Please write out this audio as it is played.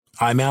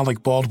I'm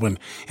Alec Baldwin,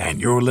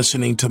 and you're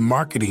listening to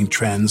Marketing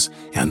Trends,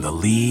 and the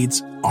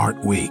leads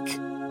aren't weak.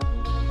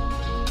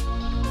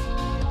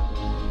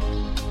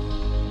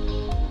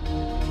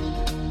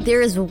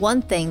 There is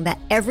one thing that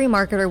every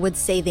marketer would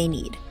say they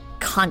need: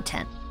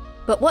 content.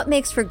 But what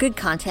makes for good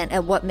content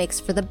and what makes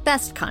for the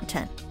best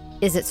content?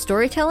 Is it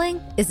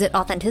storytelling? Is it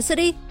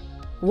authenticity?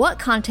 What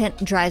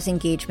content drives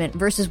engagement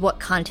versus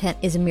what content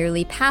is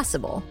merely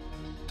passable?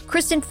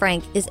 Kristen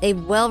Frank is a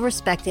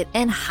well-respected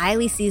and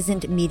highly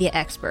seasoned media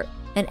expert,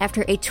 and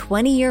after a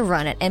 20-year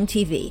run at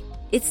MTV,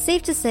 it's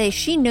safe to say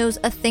she knows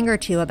a thing or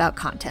two about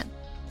content.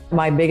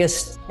 My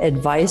biggest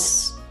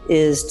advice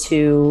is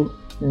to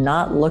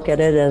not look at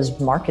it as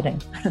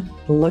marketing.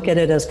 Look at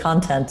it as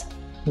content.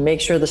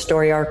 Make sure the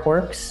story arc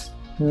works.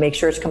 Make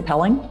sure it's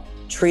compelling.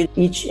 Treat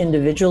each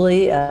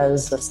individually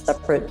as a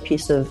separate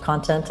piece of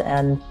content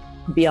and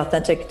be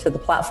authentic to the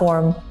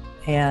platform.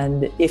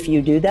 And if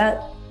you do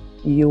that,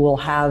 you will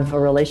have a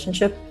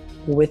relationship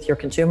with your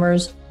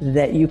consumers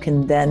that you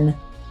can then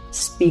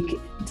speak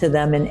to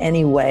them in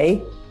any way,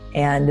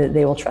 and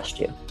they will trust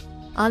you.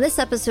 On this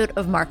episode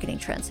of Marketing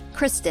Trends,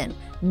 Kristen,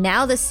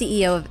 now the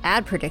CEO of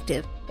Ad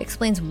Predictive,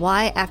 explains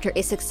why, after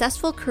a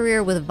successful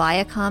career with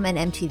Viacom and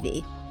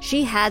MTV,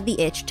 she had the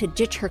itch to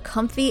ditch her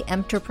comfy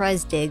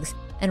enterprise digs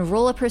and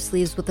roll up her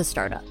sleeves with a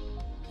startup.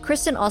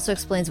 Kristen also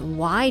explains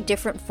why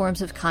different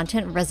forms of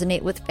content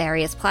resonate with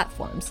various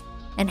platforms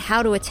and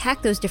how to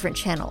attack those different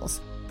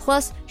channels.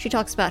 Plus, she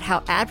talks about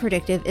how Ad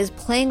Predictive is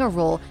playing a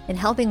role in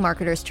helping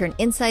marketers turn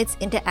insights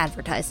into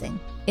advertising.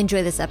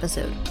 Enjoy this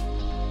episode.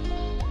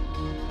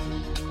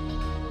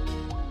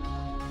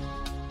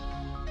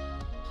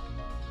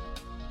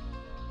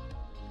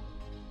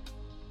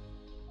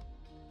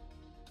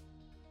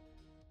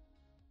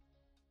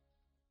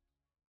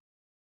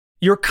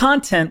 Your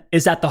content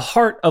is at the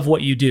heart of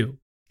what you do.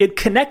 It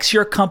connects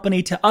your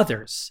company to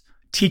others,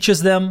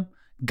 teaches them,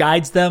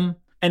 guides them,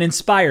 and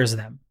inspires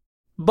them.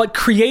 But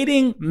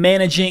creating,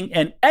 managing,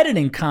 and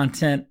editing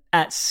content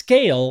at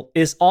scale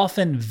is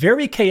often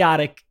very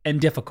chaotic and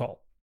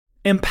difficult.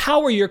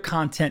 Empower your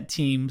content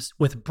teams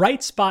with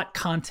Brightspot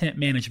Content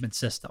Management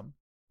System,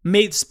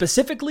 made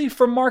specifically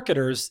for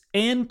marketers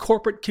and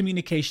corporate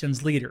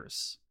communications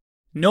leaders.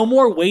 No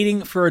more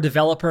waiting for a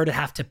developer to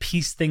have to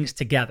piece things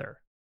together.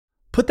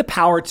 Put the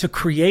power to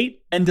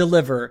create and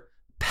deliver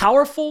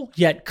powerful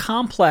yet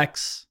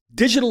complex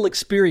digital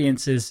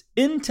experiences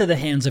into the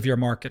hands of your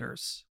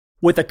marketers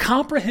with a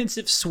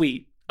comprehensive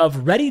suite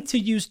of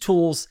ready-to-use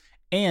tools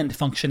and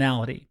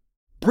functionality.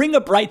 Bring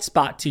a bright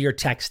spot to your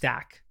tech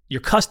stack,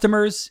 your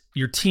customers,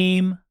 your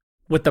team,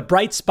 with the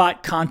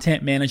Brightspot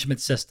Content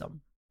Management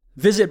System.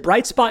 Visit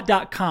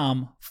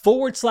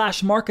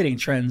brightspot.com/marketing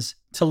trends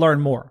to learn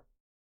more.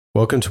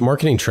 Welcome to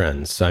Marketing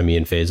Trends. I'm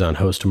Ian Faison,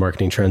 host of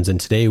Marketing Trends, and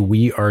today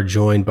we are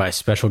joined by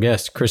special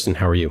guest, Kristen.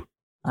 How are you?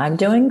 I'm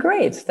doing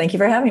great. Thank you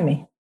for having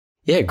me.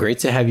 Yeah, great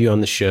to have you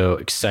on the show.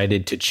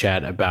 Excited to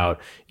chat about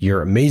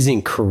your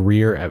amazing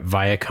career at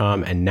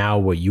Viacom and now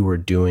what you are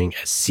doing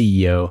as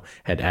CEO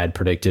at Ad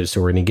Predictive. So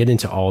we're going to get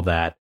into all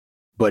that.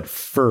 But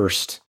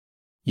first,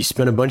 you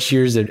spent a bunch of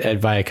years at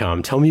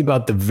Viacom. Tell me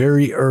about the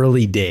very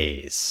early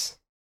days.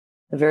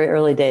 The very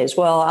early days.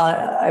 Well,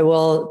 I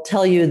will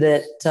tell you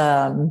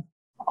that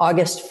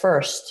August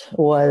 1st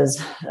was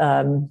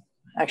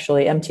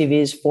actually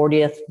MTV's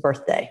 40th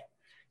birthday.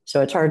 So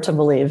it's hard to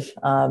believe.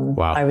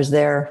 Wow. I was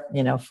there,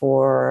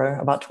 for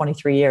about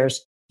 23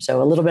 years.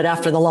 So a little bit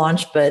after the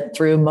launch, but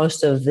through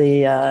most of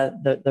the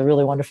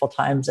really wonderful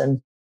times.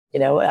 And,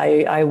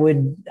 I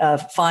would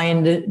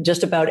find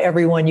just about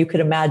everyone you could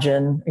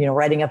imagine,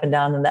 riding up and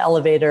down in the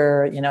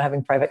elevator,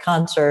 having private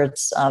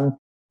concerts.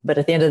 But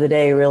at the end of the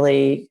day,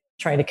 really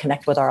trying to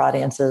connect with our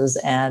audiences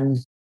and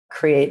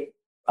create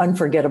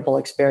unforgettable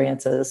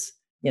experiences,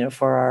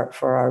 for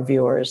our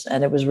viewers.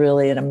 And it was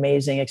really an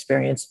amazing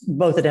experience,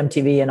 both at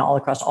MTV and all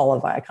across all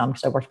of Viacom,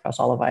 because I worked across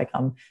all of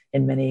Viacom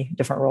in many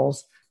different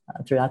roles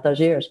throughout those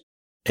years.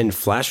 And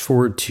flash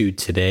forward to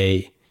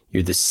today,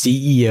 you're the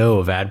CEO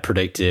of Ad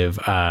Predictive.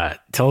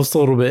 Tell us a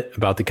little bit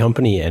about the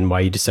company and why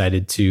you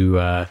decided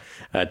to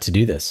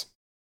do this.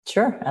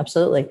 Sure,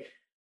 absolutely.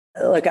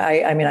 Look,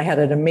 I had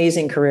an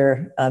amazing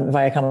career at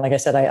Viacom. Like I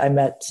said, I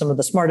met some of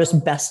the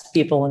smartest, best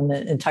people in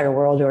the entire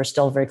world who are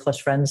still very close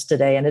friends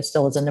today. And it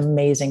still is an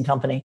amazing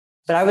company.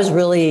 But I was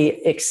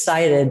really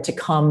excited to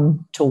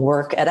come to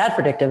work at Ad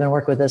Predictive and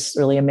work with this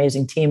really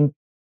amazing team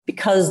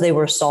because they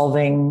were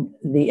solving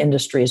the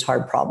industry's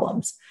hard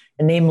problems.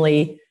 And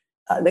namely,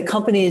 the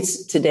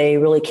companies today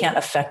really can't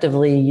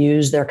effectively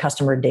use their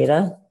customer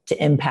data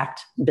to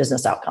impact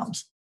business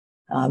outcomes.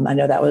 I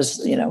know that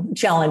was, a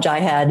challenge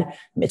I had.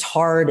 It's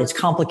hard, it's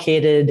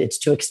complicated, it's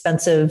too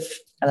expensive,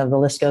 kind of the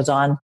list goes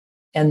on.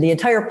 And the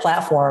entire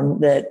platform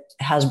that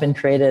has been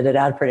created at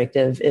Ad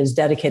Predictive is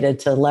dedicated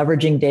to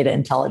leveraging data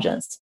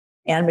intelligence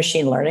and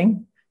machine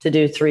learning to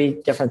do three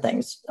different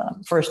things.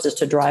 First is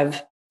to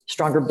drive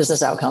stronger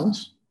business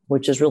outcomes,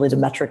 which is really the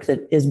metric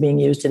that is being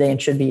used today and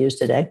should be used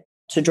today.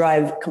 To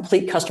drive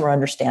complete customer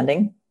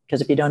understanding, because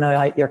if you don't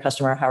know your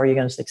customer, how are you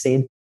going to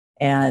succeed?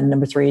 And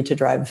number three, to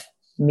drive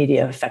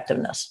media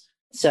effectiveness.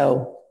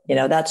 So,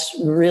 that's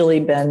really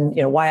been,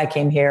 why I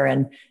came here.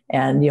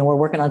 And we're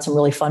working on some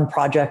really fun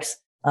projects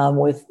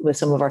with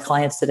some of our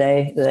clients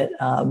today that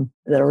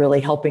are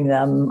really helping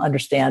them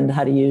understand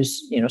how to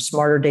use,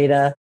 smarter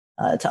data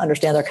to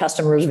understand their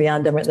customers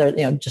beyond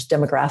just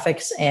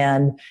demographics.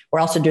 And we're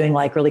also doing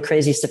like really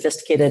crazy,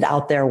 sophisticated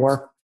out there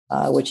work,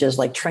 which is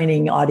like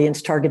training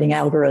audience targeting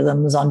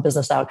algorithms on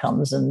business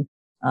outcomes and,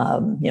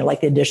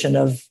 like the addition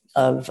of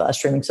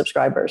streaming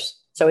subscribers.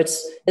 So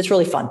it's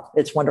really fun.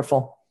 It's a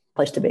wonderful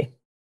place to be.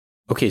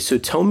 Okay, so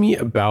tell me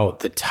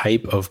about the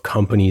type of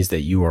companies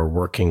that you are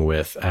working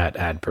with at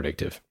Ad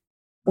Predictive.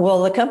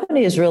 Well, the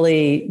companies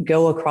really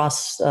go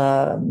across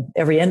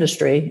every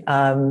industry.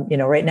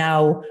 Right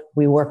now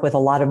we work with a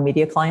lot of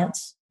media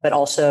clients, but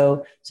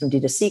also some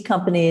D2C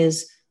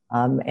companies.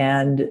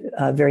 And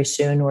very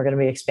soon we're going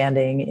to be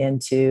expanding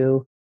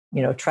into,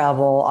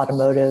 travel,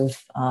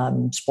 automotive,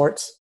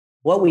 sports.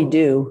 What we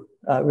do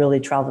really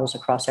travels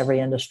across every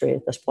industry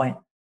at this point.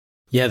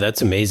 Yeah,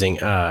 that's amazing.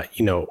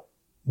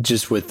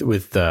 Just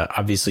with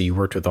obviously you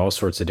worked with all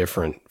sorts of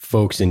different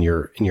folks in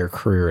your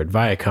career at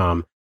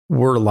Viacom.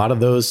 Were a lot of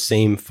those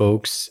same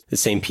folks, the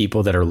same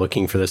people that are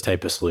looking for this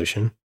type of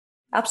solution?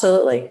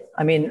 Absolutely.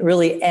 I mean,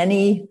 really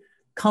any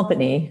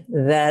company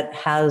that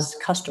has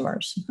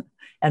customers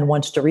and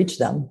wants to reach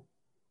them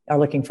are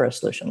looking for a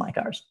solution like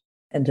ours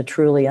and to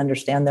truly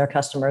understand their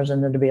customers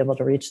and then to be able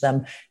to reach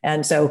them.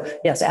 And so,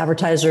 yes,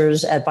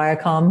 advertisers at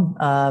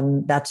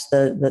Viacom, that's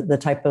the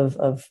type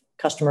of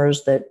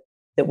customers that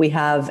we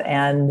have.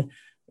 And,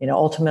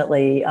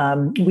 ultimately,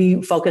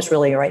 we focus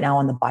really right now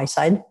on the buy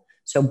side.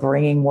 So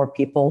bringing more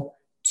people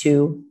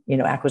to,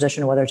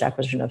 acquisition, whether it's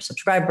acquisition of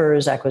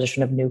subscribers,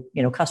 acquisition of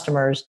new,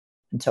 customers,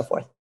 and so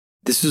forth.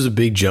 This was a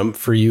big jump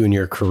for you in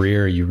your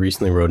career. You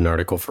recently wrote an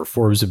article for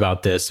Forbes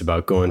about this,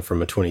 about going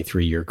from a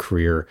 23-year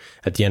career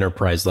at the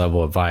enterprise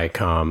level at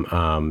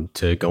Viacom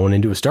to going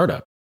into a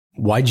startup.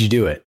 Why'd you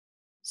do it?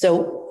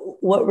 So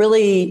what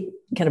really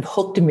kind of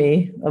hooked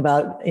me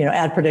about,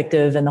 Ad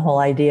Predictive and the whole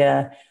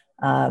idea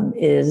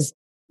is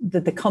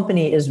that the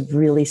company is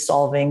really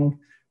solving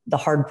the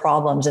hard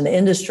problems in the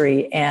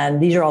industry. And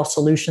these are all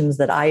solutions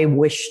that I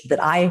wish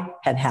that I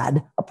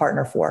had a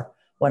partner for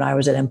when I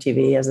was at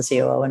MTV as the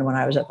COO and when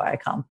I was at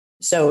Viacom.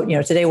 So,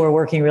 today we're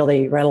working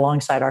really right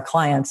alongside our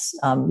clients,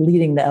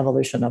 leading the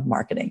evolution of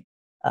marketing.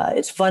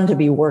 It's fun to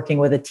be working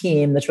with a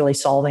team that's really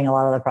solving a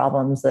lot of the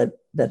problems that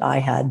I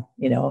had,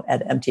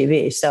 at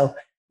MTV. So,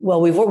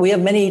 well, we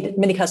have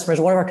many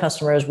customers. One of our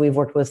customers we've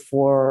worked with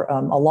for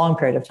a long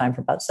period of time, for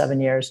about 7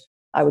 years.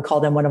 I would call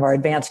them one of our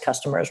advanced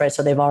customers, right?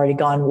 So they've already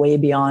gone way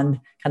beyond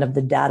kind of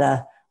the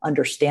data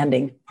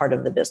understanding part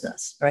of the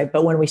business, right?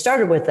 But when we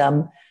started with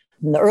them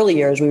in the early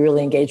years, we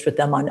really engaged with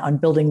them on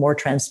building more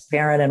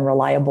transparent and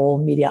reliable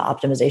media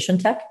optimization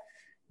tech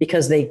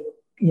because they,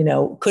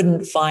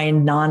 couldn't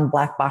find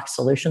non-black box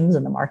solutions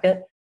in the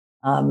market.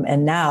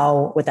 And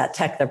now with that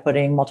tech, they're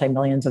putting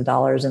multi-millions of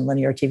dollars in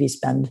linear TV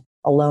spend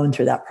alone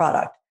through that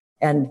product.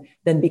 And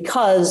then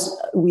because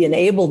we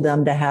enabled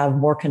them to have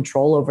more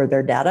control over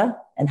their data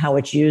and how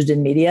it's used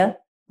in media,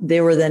 they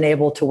were then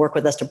able to work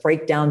with us to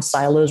break down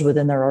silos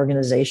within their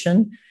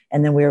organization.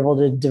 And then we were able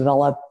to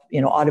develop,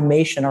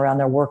 automation around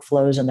their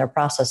workflows and their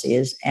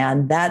processes.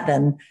 And that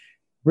then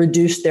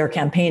reduced their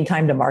campaign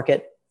time to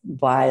market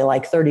by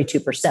like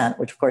 32%,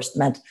 which of course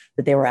meant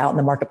that they were out in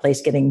the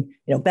marketplace getting,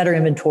 better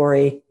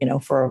inventory,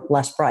 for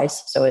less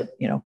price. So it,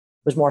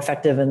 was more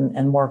effective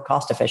and more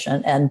cost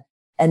efficient. And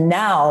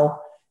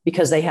now,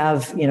 because they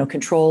have,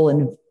 control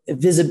and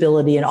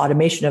visibility and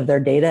automation of their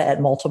data at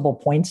multiple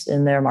points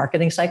in their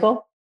marketing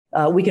cycle,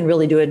 we can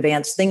really do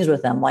advanced things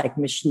with them, like,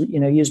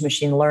 use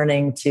machine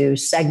learning to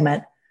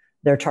segment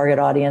their target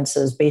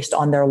audiences based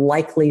on their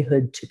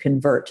likelihood to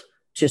convert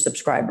to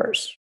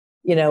subscribers.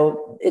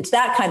 It's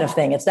that kind of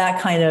thing. It's that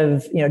kind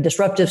of,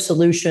 disruptive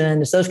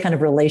solution. It's those kind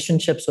of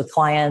relationships with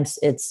clients.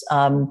 It's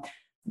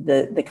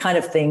the kind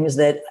of things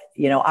that,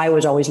 I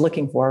was always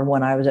looking for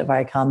when I was at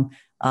Viacom,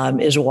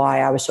 is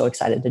why I was so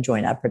excited to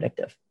join Ad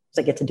Predictive, because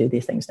I get to do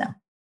these things now.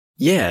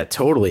 Yeah,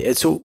 totally. And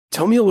so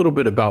tell me a little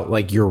bit about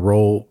like your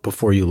role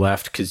before you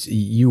left, because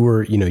you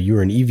were an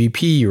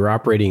EVP, you were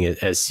operating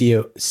as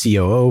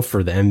COO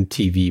for the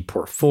MTV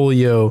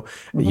portfolio,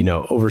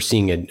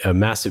 overseeing a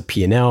massive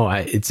P&L.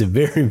 It's a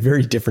very,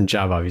 very different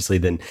job, obviously,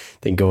 than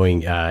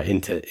going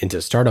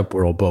into startup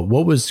world. But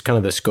what was kind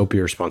of the scope of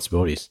your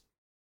responsibilities?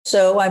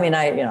 So, I mean,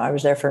 I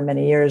was there for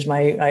many years.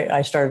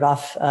 I started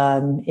off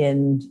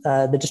in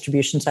the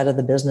distribution side of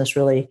the business,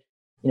 really,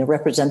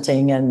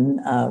 representing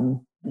and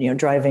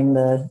driving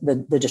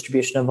the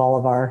distribution of all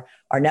of our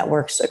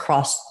networks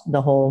across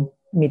the whole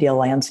media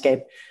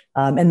landscape.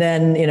 And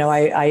then,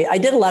 I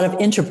did a lot of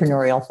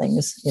entrepreneurial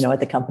things, at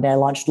the company. I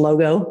launched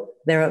Logo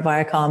there at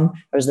Viacom.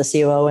 I was the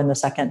COO and the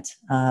second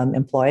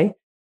employee.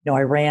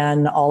 I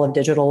ran all of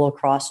digital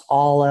across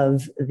all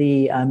of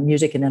the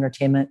music and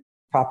entertainment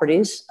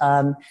properties.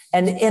 And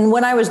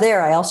when I was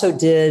there, I also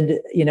did,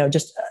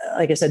 just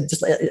like I said,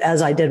 just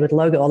as I did with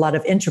Logo, a lot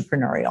of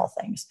entrepreneurial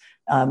things.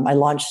 I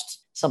launched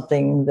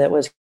something that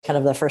was kind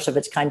of the first of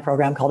its kind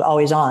program called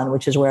Always On,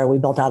 which is where we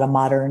built out a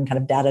modern kind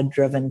of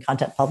data-driven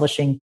content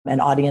publishing and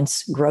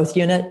audience growth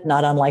unit,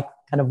 not unlike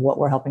kind of what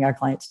we're helping our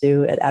clients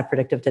do at Ad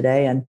Predictive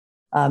today. And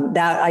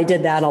that I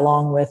did that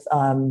along with,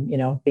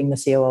 being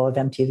the COO of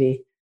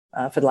MTV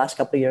for the last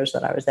couple of years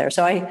that I was there.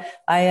 So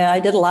I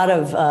did a lot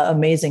of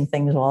amazing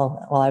things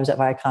while I was at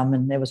Viacom,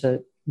 and it was a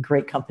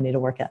great company to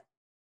work at.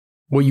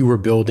 What you were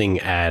building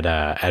at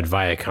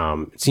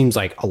Viacom, it seems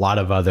like a lot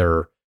of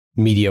other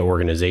media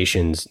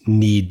organizations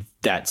need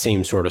that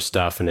same sort of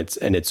stuff, and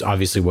it's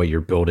obviously what you're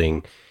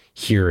building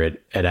here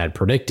at Ad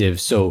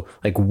Predictive. So,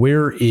 like,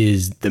 where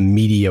is the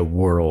media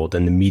world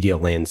and the media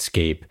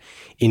landscape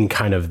in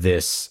kind of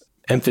this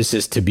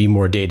emphasis to be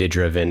more data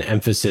driven,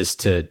 emphasis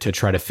to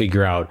try to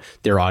figure out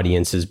their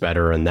audiences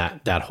better, and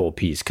that whole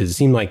piece? Because it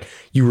seemed like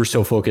you were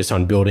so focused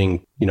on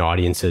building,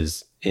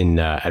 audiences in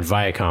at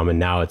Viacom, and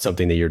now it's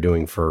something that you're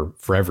doing for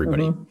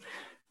everybody. Mm-hmm.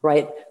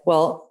 Right.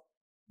 Well,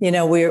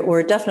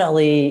 we're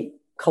definitely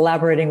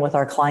collaborating with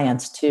our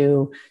clients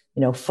to,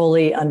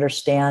 fully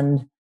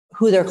understand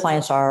who their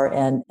clients are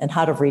and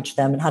how to reach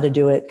them and how to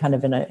do it kind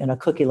of in a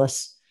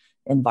cookieless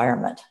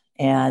environment.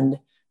 And,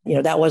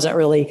 that wasn't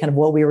really kind of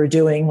what we were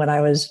doing when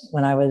I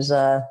was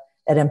at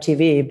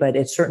MTV, but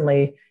it's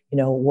certainly,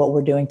 what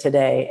we're doing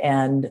today.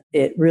 And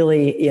it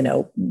really,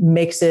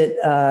 makes it,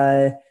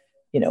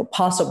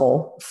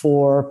 possible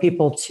for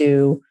people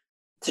to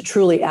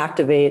truly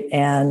activate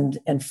and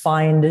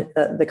find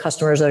the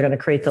customers that are going to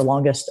create the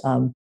longest,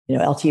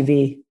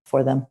 LTV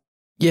for them.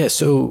 Yeah.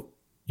 So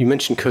you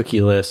mentioned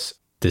cookieless.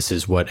 This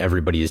is what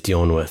everybody is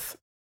dealing with.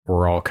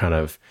 We're all kind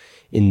of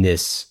in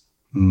this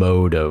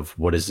mode of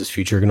what is this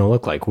future going to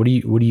look like? What do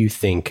you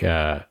think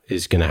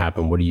is going to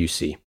happen? What do you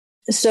see?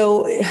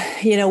 So,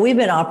 we've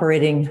been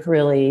operating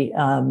really,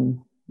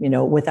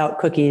 without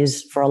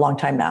cookies for a long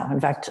time now. In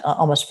fact,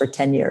 almost for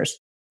 10 years,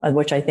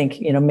 which I think,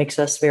 makes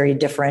us very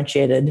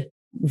differentiated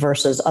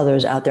versus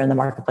others out there in the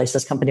marketplace.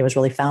 This company was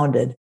really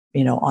founded,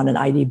 on an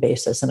ID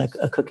basis and a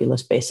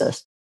cookieless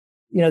basis.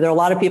 There are a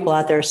lot of people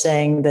out there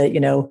saying that,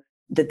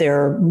 that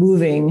they're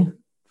moving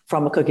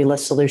from a cookieless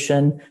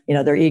solution.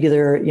 They're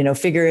either,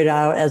 figure it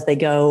out as they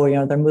go,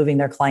 or, they're moving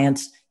their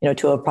clients,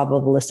 to a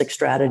probabilistic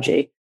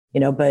strategy,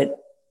 but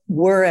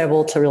we're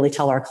able to really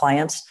tell our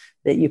clients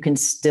that you can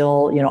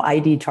still,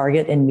 ID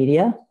target in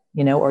media,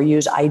 or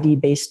use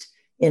ID-based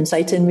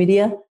insights in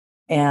media.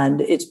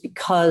 And it's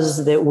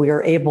because that we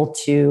are able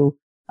to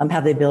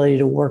have the ability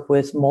to work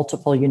with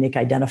multiple unique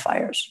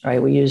identifiers,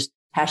 right? We use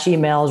hash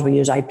emails, we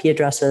use IP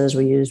addresses,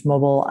 we use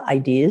mobile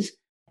IDs.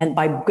 And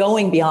by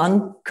going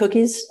beyond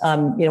cookies,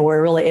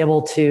 we're really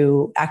able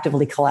to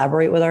actively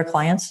collaborate with our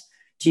clients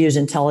to use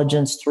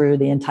intelligence through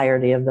the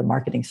entirety of the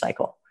marketing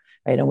cycle,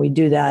 right? And we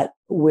do that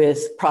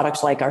with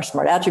products like our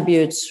Smart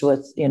Attributes, we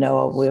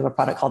have a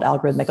product called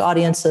Algorithmic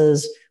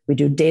Audiences. We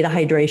do data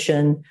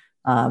hydration,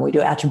 we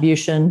do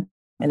attribution,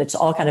 and it's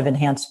all kind of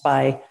enhanced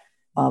by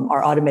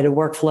our automated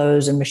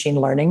workflows and machine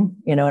learning,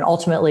 and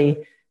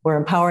ultimately we're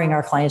empowering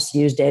our clients to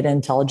use data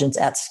intelligence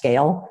at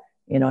scale,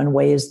 in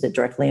ways that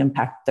directly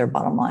impact their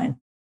bottom line.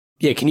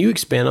 Yeah. Can you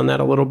expand on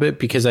that a little bit?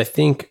 Because I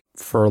think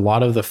for a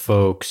lot of the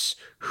folks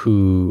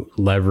who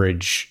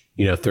leverage,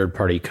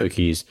 third-party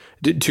cookies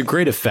to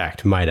great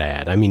effect, might I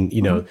add. I mean,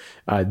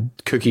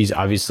 cookies,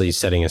 obviously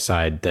setting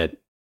aside that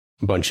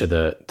a bunch of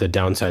the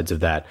downsides of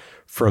that,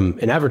 from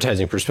an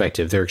advertising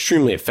perspective, they're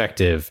extremely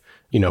effective,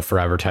 for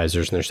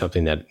advertisers, and there's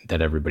something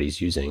that everybody's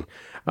using,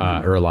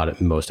 or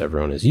most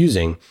everyone is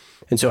using.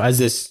 And so as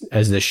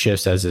this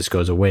shifts, as this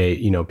goes away,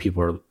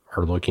 people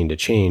are looking to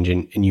change.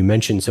 And you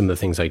mentioned some of the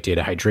things like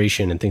data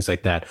hydration and things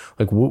like that.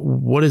 Like,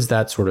 what does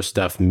that sort of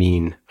stuff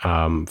mean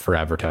for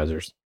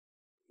advertisers?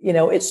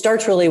 It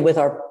starts really with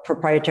our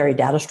proprietary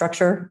data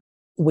structure.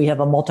 We have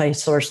a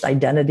multi-sourced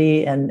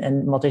identity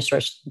and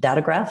multi-sourced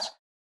data graphs.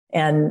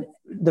 And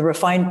the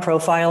refined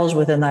profiles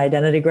within the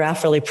identity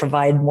graph really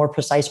provide more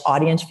precise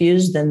audience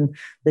views than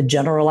the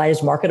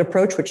generalized market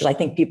approach, which I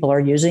think people are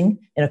using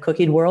in a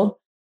cookied world.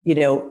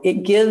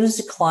 It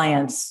gives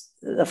clients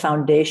the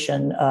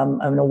foundation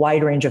of a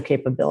wide range of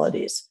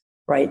capabilities,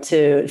 right?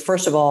 To,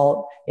 first of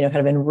all, kind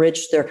of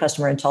enrich their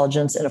customer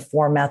intelligence in a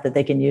format that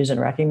they can use and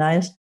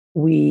recognize.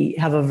 We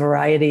have a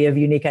variety of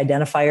unique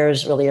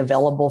identifiers really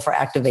available for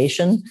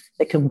activation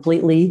that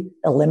completely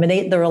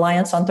eliminate the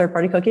reliance on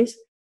third-party cookies.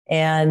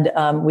 And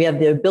we have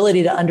the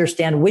ability to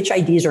understand which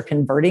IDs are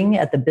converting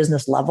at the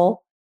business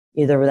level,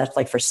 either that's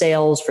like for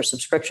sales, for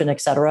subscription,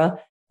 et cetera,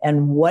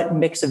 and what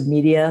mix of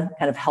media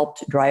kind of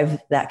helped drive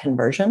that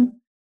conversion.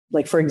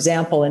 Like, for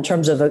example, in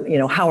terms of,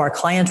 how our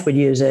clients would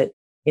use it,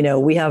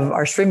 we have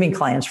our streaming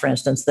clients, for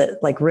instance,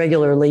 that like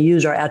regularly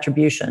use our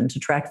attribution to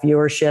track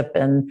viewership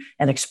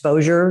and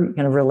exposure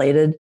kind of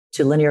related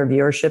to linear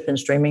viewership and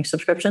streaming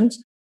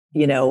subscriptions.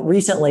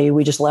 Recently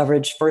we just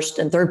leveraged first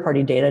and third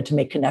party data to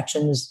make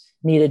connections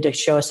needed to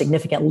show a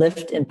significant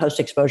lift in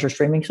post-exposure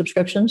streaming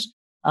subscriptions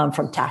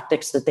from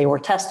tactics that they were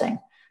testing,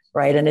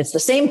 right? And it's the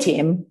same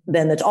team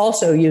then that's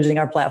also using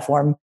our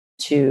platform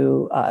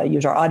to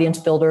use our audience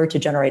builder to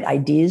generate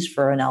IDs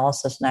for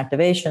analysis and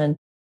activation,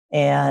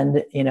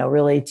 and,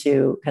 really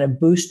to kind of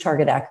boost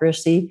target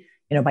accuracy,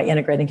 by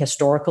integrating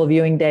historical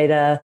viewing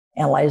data,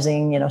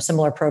 analyzing,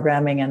 similar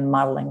programming and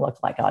modeling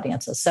lookalike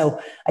audiences.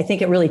 So I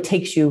think it really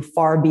takes you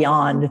far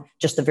beyond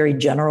just the very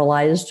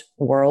generalized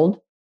world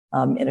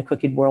in a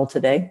cookied world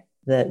today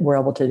that we're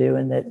able to do,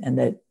 and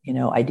that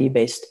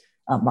ID-based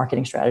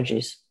marketing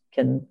strategies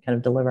can kind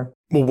of deliver.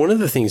 Well, one of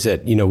the things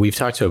that, we've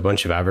talked to a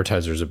bunch of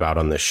advertisers about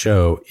on this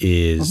show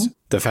is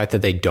the fact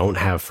that they don't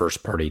have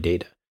first-party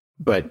data.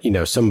 But,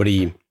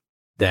 somebody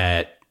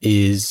that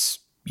is,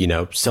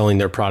 selling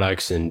their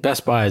products in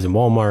Best Buys and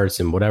Walmarts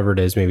and whatever it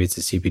is, maybe it's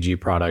a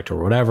CPG product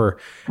or whatever,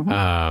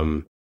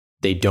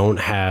 they don't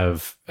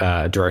have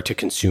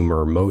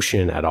direct-to-consumer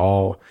motion at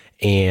all.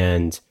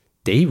 And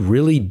they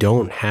really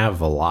don't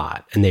have a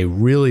lot. And they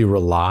really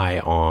rely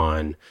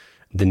on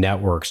the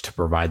networks to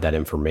provide that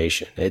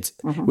information.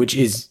 Which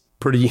is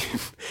pretty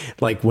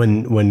like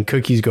when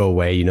cookies go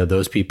away,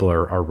 those people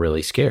are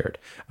really scared.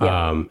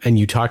 Yeah. And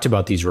you talked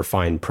about these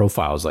refined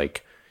profiles.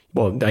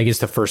 Well, I guess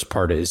the first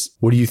part is,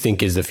 what do you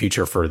think is the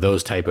future for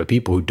those type of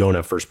people who don't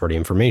have first party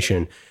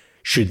information?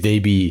 Should they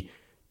be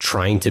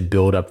trying to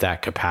build up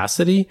that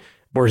capacity,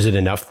 or is it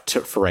enough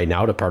for right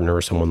now to partner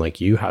with someone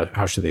like you?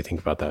 How should they think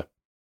about that?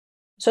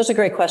 So it's a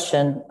great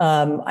question.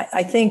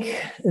 I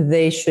think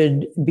they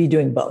should be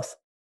doing both,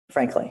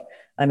 frankly.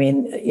 I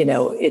mean,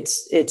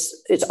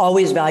 it's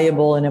always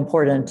valuable and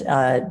important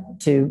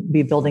to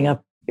be building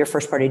up your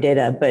first party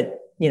data. But,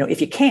 if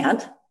you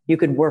can't, you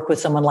could work with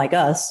someone like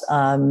us.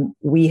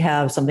 We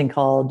have something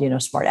called,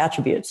 smart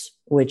attributes,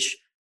 which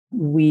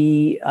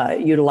we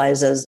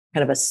utilize as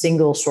kind of a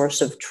single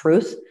source of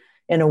truth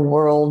in a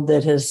world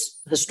that has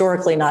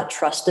historically not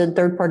trusted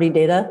third party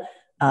data.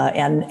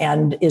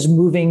 And is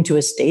moving to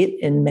a state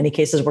in many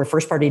cases where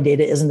first party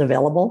data isn't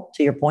available,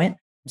 to your point.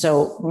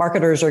 So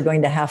marketers are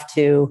going to have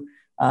to,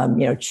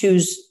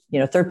 choose,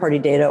 third party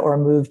data or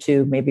move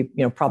to maybe,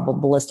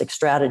 probabilistic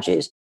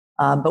strategies.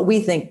 But we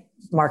think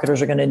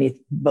marketers are going to need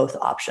both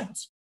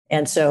options.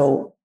 And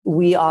so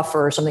we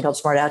offer something called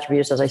smart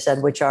attributes, as I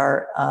said, which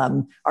are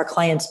our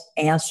clients'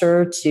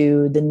 answer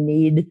to the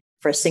need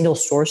for a single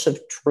source of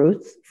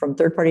truth from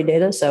third-party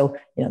data. So,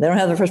 they don't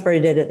have their first-party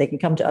data, they can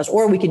come to us,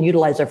 or we can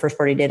utilize their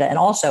first-party data and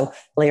also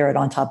layer it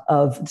on top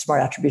of the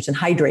smart attributes and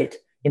hydrate,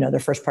 their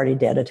first-party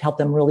data to help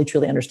them really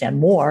truly understand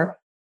more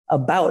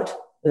about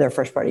their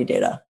first-party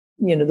data.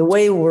 The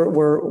way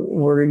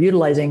we're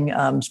utilizing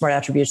smart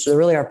attributes, so they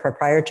really are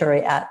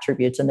proprietary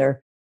attributes, and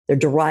they're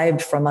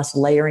derived from us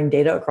layering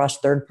data across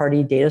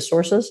third-party data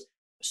sources.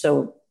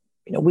 So,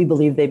 we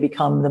believe they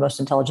become the most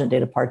intelligent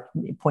data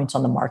points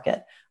on the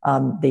market.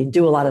 They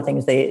do a lot of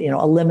things. They,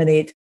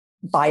 eliminate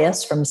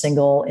bias from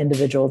single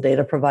individual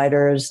data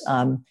providers.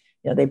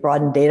 They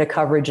broaden data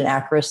coverage and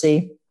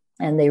accuracy,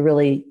 and they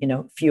really,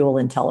 fuel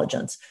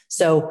intelligence.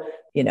 So,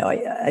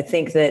 I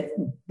think that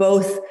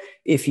both,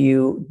 if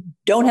you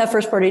don't have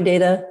first-party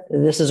data,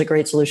 this is a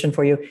great solution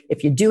for you.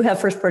 If you do have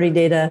first-party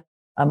data,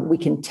 we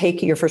can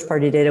take your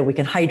first-party data, we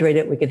can hydrate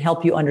it, we can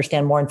help you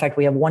understand more. In fact,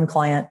 we have one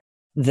client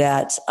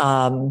that,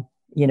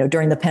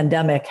 during the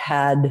pandemic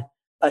had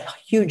a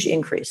huge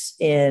increase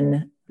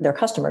in their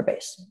customer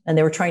base. And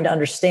they were trying to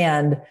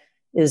understand,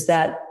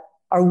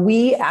 are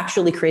we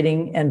actually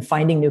creating and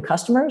finding new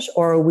customers,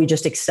 or are we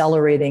just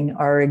accelerating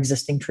our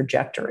existing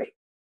trajectory?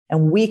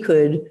 And we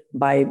could,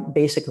 by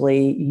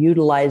basically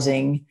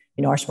utilizing,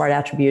 our smart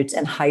attributes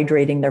and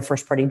hydrating their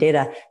first party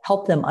data,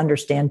 help them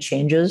understand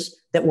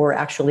changes that were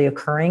actually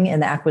occurring in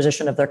the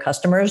acquisition of their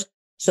customers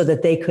so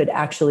that they could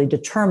actually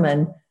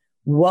determine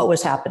what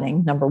was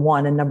happening, number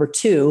one, and number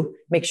two,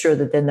 make sure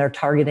that then they're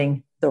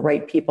targeting the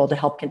right people to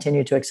help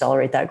continue to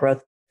accelerate that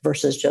growth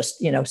versus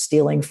just,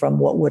 stealing from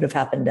what would have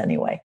happened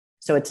anyway.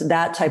 So it's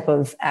that type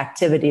of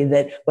activity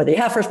that whether you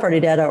have first party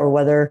data or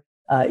whether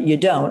you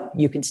don't,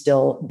 you can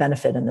still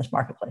benefit in this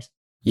marketplace.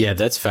 Yeah,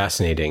 that's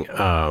fascinating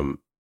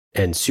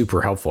and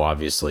super helpful,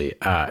 obviously.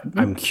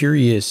 I'm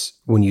curious,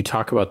 when you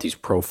talk about these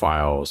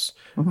profiles,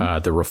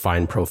 the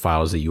refined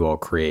profiles that you all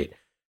create,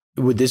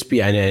 would this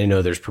be, I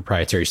know there's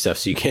proprietary stuff,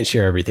 so you can't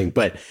share everything,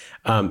 but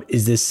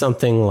is this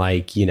something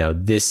like,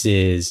 this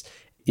is,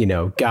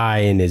 guy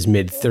in his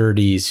mid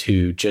 30s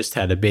who just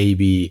had a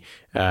baby,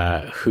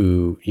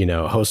 who,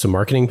 hosts a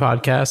marketing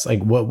podcast?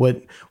 Like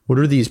what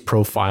are these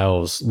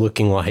profiles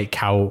looking like?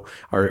 How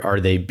are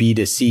they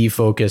B2C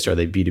focused? Are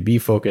they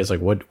B2B focused? Like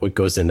what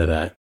goes into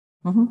that?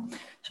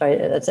 Sorry,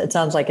 it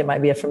sounds like it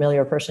might be a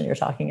familiar person you're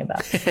talking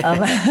about.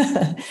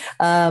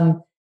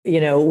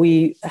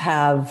 We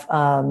have,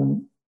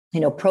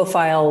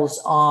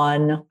 profiles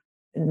on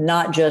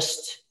not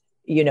just,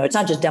 it's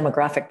not just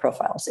demographic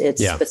profiles.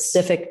 It's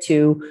specific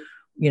to,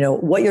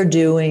 what you're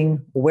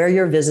doing, where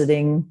you're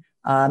visiting.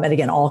 And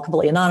again, all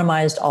completely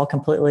anonymized, all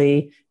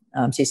completely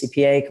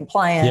CCPA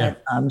compliant,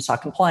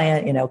 SOC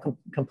compliant,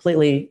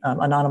 completely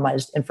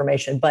anonymized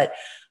information. But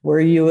were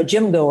you a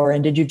gym goer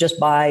and did you just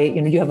buy,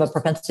 do you have a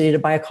propensity to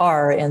buy a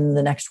car in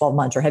the next 12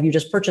 months? Or have you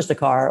just purchased a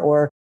car?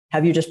 Or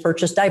have you just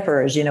purchased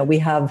diapers? We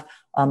have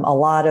a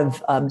lot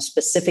of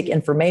specific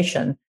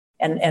information.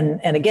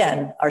 And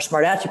again, our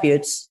smart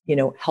attributes,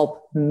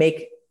 help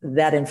make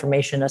that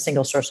information a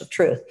single source of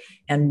truth.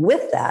 And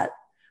with that,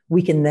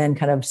 we can then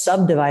kind of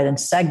subdivide and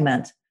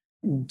segment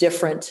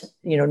different,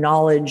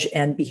 knowledge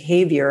and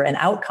behavior and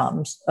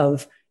outcomes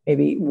of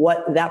maybe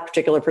what that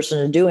particular person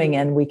is doing.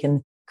 And we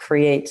can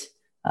create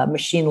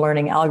machine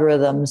learning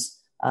algorithms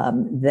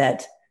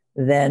that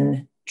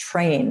then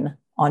train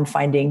on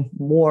finding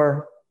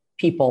more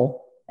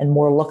people and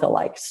more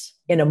lookalikes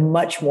in a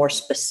much more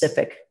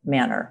specific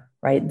manner,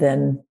 right?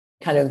 Than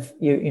kind of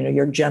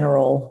your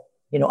general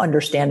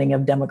understanding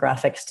of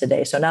demographics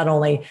today. So not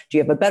only do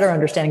you have a better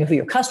understanding of who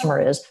your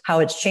customer is, how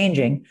it's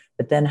changing,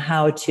 but then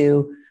how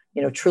to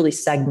truly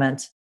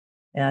segment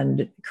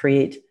and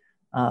create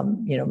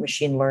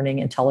machine learning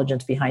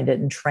intelligence behind it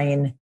and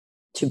train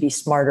to be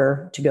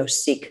smarter, to go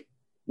seek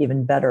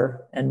even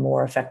better and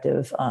more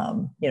effective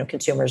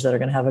consumers that are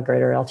going to have a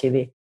greater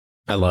LTV.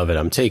 I love it.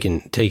 I'm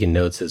taking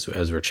notes as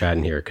we're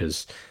chatting here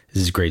because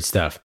this is great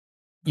stuff.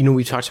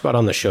 We talked about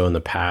on the show in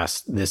the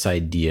past this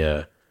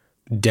idea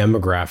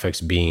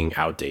demographics being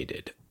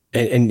outdated,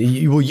 and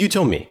you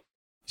told me you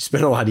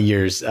spent a lot of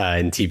years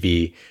in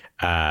TV.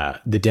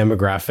 The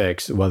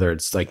demographics, whether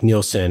it's like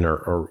Nielsen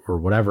or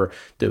whatever,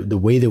 the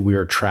way that we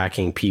were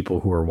tracking people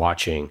who are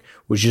watching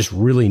was just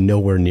really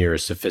nowhere near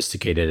as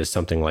sophisticated as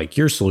something like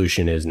your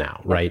solution is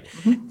now, right?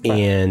 Mm-hmm.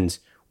 And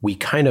we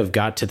kind of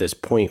got to this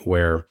point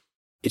where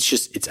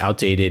it's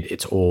outdated,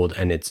 it's old,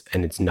 and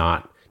it's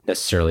not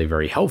necessarily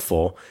very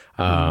helpful.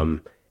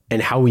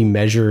 And how we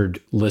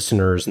measured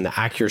listeners and the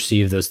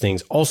accuracy of those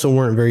things also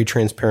weren't very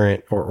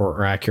transparent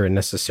or accurate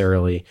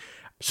necessarily.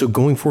 So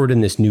going forward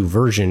in this new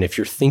version, if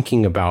you're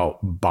thinking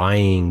about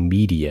buying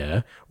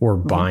media or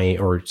buying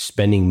or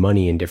spending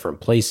money in different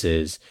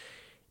places,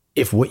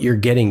 if what you're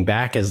getting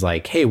back is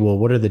like, hey, well,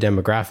 what are the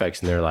demographics?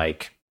 And they're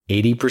like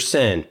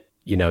 80%,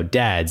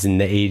 dads in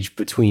the age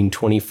between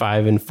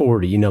 25 and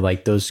 40,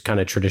 like those kind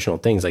of traditional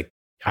things. Like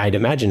I'd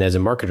imagine as a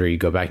marketer, you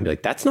go back and be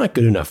like, that's not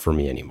good enough for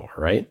me anymore,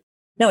 right?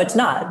 No, it's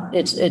not.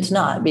 It's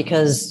not,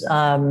 because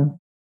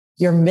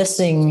you're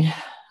missing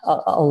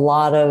a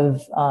lot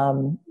of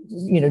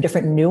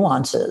different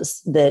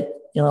nuances that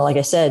like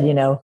I said,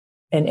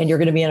 and you're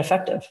going to be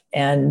ineffective.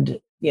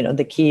 And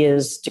the key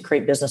is to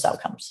create business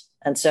outcomes.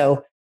 And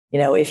so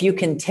if you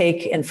can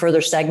take and further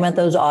segment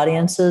those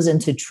audiences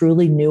into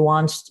truly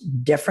nuanced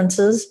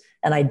differences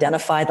and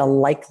identify the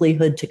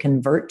likelihood to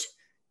convert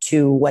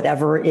to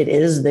whatever it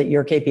is that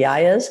your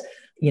KPI is,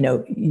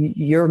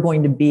 you're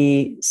going to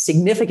be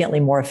significantly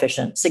more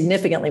efficient,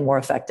 significantly more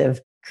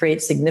effective,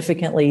 create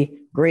significantly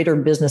greater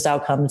business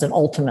outcomes, and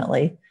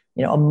ultimately,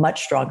 a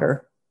much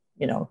stronger,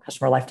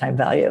 customer lifetime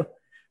value.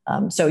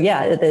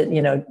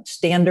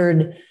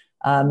 Standard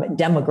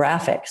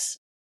demographics,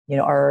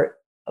 are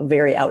a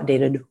very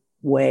outdated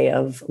way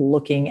of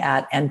looking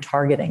at and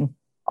targeting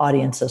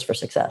audiences for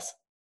success.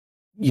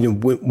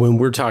 When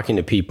we're talking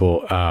to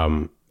people,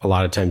 a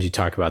lot of times you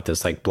talk about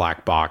this like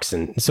black box,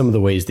 and some of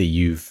the ways that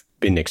you've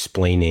been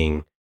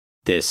explaining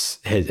this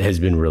has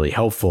been really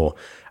helpful.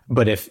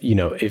 But if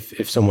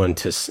someone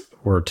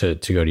were to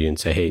go to you and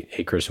say,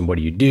 hey, Kristen, what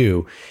do you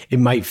do? It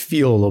might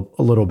feel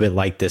a little bit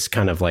like this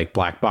kind of like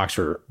black box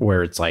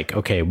where it's like,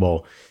 okay,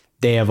 well,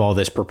 they have all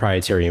this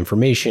proprietary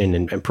information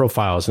and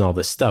profiles and all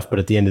this stuff. But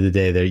at the end of the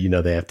day,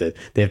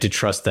 they have to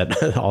trust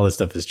that all this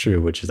stuff is true,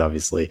 which is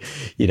obviously,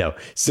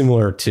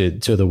 similar to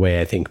the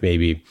way I think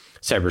maybe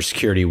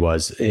cybersecurity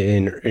was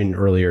in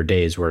earlier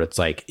days, where it's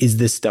like, is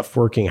this stuff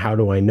working? How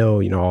do I know,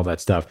 all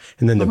that stuff.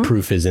 And then the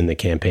proof is in the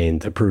campaign.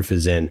 The proof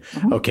is in,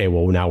 okay,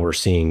 well, now we're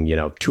seeing,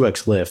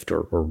 2x lift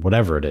or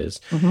whatever it is.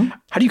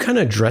 How do you kind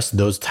of address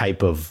those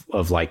type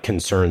of like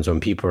concerns when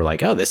people are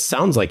like, oh, this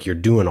sounds like you're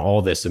doing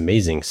all this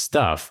amazing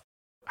stuff.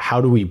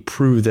 How do we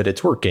prove that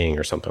it's working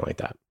or something like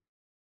that?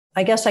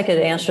 I guess I could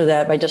answer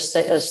that by just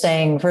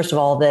saying, first of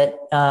all, that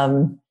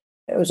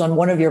it was on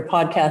one of your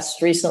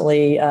podcasts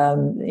recently,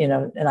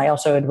 and I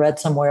also had read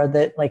somewhere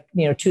that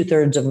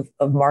 2/3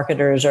 of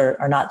marketers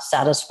are not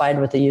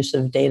satisfied with the use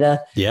of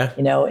data,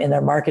 in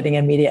their marketing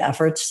and media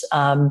efforts.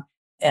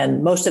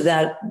 And most of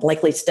that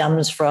likely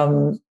stems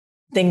from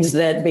things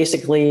that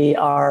basically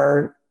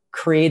are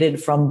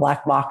created from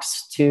black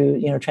box to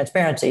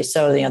transparency.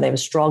 So they have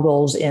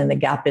struggles in the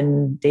gap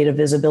in data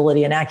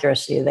visibility and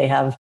accuracy. They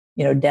have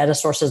data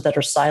sources that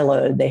are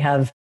siloed. They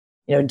have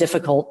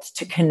difficult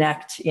to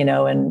connect,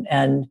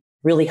 and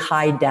really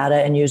high data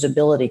and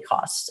usability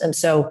costs. And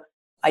so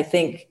I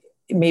think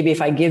maybe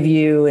if I give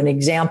you an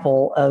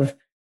example of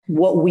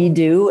what we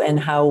do and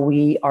how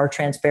we are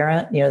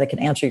transparent, that can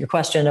answer your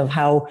question of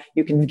how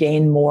you can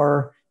gain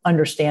more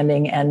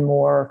understanding and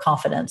more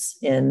confidence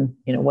in,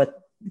 what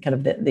kind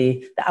of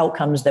the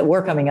outcomes that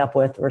we're coming up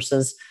with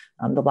versus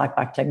the black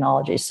box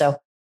technology. So,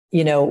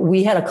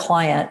 we had a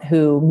client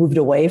who moved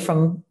away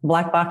from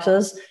black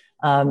boxes,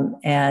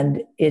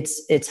 and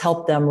it's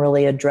helped them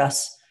really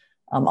address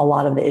a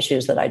lot of the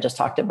issues that I just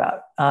talked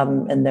about.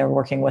 And they're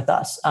working with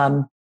us.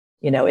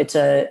 It's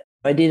a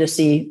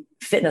D2C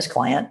fitness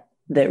client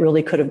that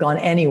really could have gone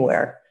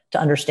anywhere to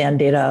understand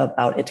data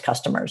about its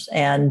customers,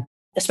 and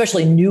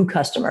especially new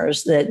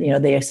customers that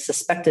they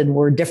suspected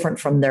were different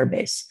from their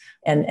base.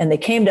 And they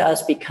came to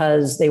us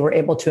because they were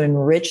able to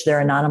enrich their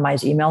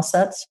anonymized email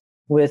sets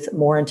with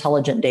more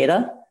intelligent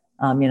data,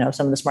 some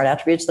of the smart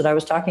attributes that I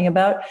was talking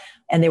about.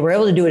 And they were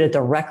able to do it at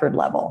the record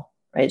level,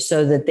 right?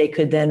 So that they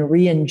could then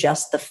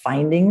re-ingest the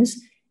findings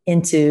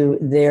into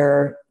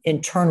their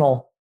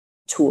internal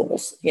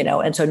tools,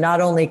 and so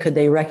not only could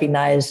they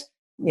recognize,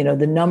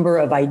 the number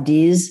of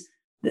IDs,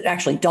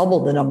 actually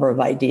doubled the number of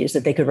IDs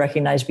that they could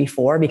recognize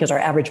before, because our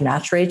average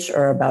match rates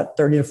are about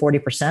 30 to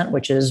 40%,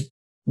 which is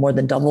more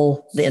than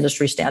double the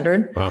industry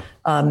standard.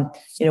 Wow.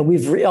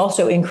 We've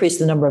also increased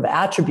the number of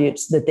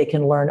attributes that they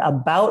can learn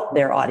about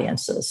their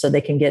audiences. So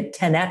they can get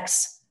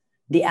 10x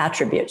the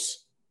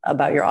attributes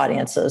about your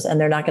audiences. And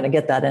they're not going to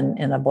get that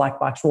in a black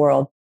box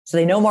world. So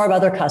they know more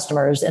about their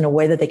customers in a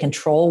way that they can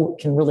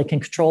really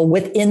control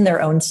within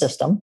their own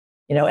system,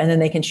 and then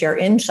they can share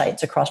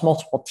insights across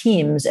multiple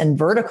teams and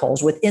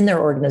verticals within their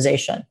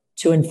organization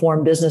to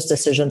inform business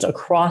decisions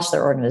across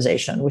their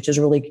organization, which is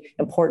really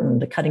important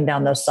to cutting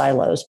down those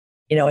silos.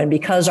 And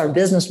because our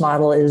business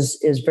model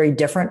is very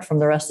different from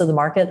the rest of the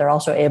market, they're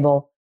also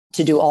able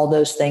to do all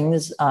those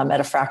things at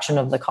a fraction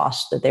of the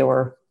cost that they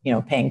were,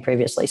 paying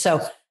previously.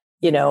 So,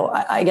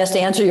 I guess to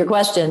answer your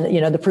question,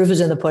 the proof is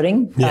in the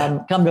pudding.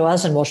 Yeah. Come to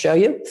us and we'll show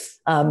you.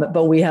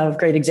 But we have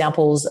great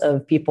examples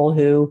of people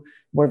who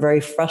were very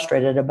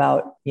frustrated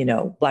about,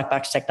 black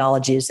box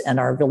technologies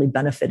and are really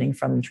benefiting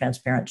from the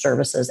transparent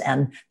services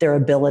and their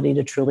ability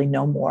to truly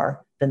know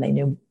more than they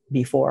knew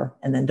before,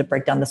 and then to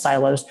break down the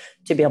silos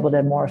to be able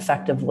to more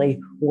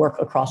effectively work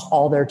across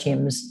all their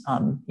teams,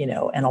 and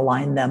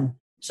align them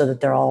so that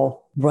they're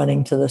all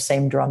running to the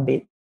same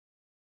drumbeat.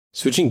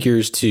 Switching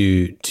gears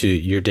to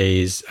your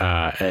days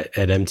at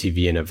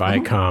MTV and at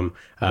Viacom,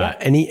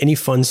 any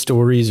fun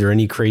stories or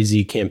any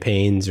crazy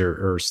campaigns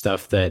or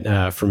stuff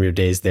that from your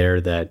days there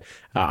that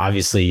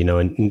obviously,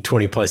 in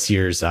 20 plus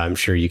years, I'm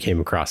sure you came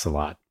across a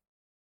lot.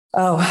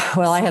 Oh,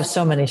 well, I have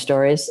so many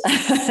stories.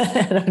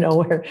 I don't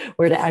know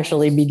where to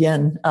actually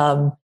begin.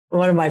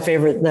 One of my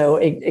favorite, though,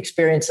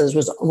 experiences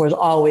was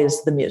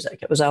always the music.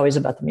 It was always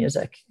about the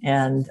music.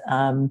 And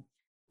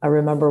I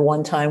remember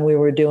one time we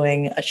were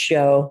doing a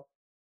show.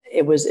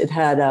 It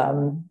had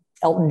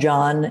Elton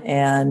John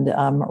and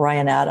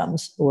Ryan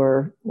Adams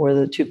were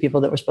the two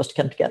people that were supposed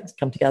to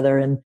come together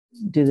and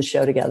do the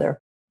show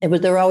together.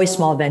 There were always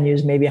small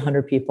venues, maybe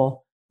 100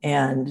 people.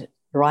 And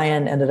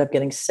Ryan ended up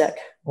getting sick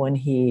when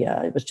he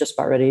was just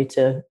about ready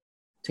to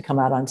come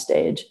out on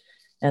stage.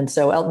 And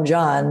so Elton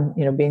John,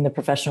 being the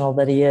professional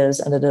that he is,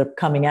 ended up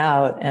coming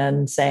out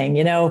and saying,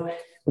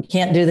 we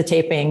can't do the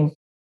taping.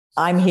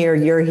 I'm here,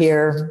 you're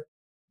here.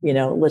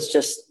 Let's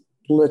just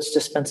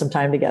spend some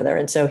time together.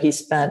 And so he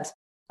spent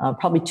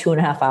probably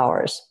 2.5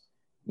 hours,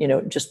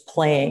 just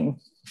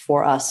playing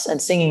for us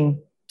and singing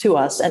to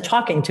us and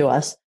talking to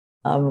us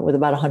with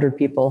about 100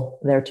 people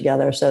there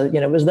together. So,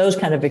 it was those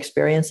kind of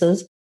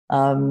experiences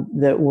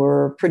that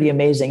were pretty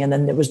amazing. And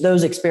then it was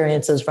those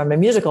experiences from a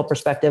musical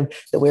perspective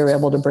that we were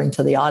able to bring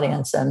to the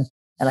audience. And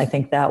I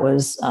think that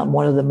was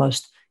one of the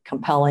most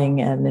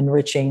compelling and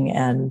enriching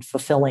and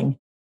fulfilling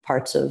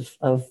parts of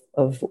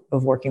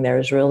working there,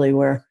 is really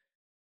where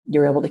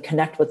you're able to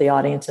connect with the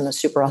audience in a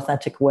super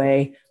authentic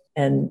way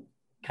and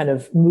kind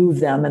of move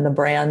them. And the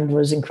brand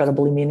was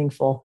incredibly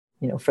meaningful,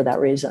 for that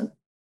reason.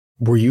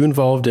 Were you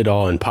involved at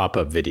all in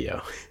pop-up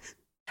video?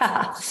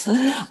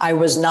 I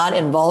was not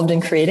involved in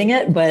creating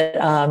it, but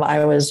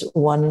I was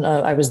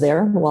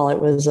there while it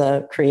was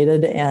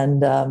created,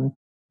 and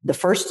the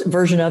first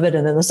version of it,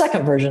 and then the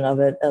second version of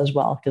it as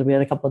well, because we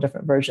had a couple of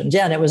different versions.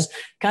 Yeah, and it was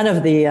kind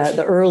of the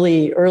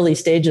early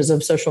stages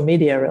of social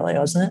media, really,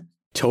 wasn't it?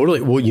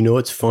 Totally. Well,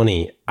 what's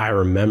funny? I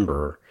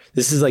remember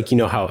this is like,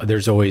 how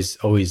there's always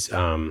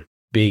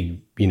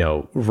big,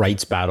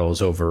 rights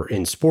battles over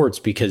in sports,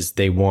 because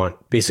they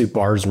want, basically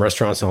bars and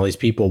restaurants and all these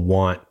people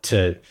want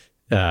to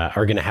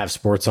are going to have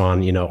sports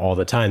on, all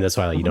the time. That's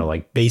why,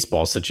 like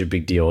baseball is such a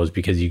big deal, is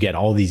because you get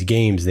all these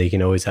games, they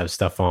can always have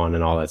stuff on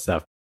and all that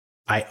stuff.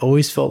 I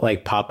always felt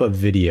like pop-up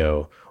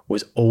video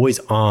was always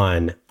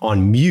on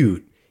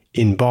mute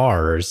in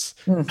bars,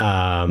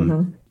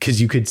 because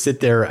you could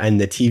sit there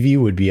and the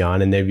TV would be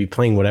on and they'd be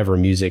playing whatever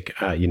music,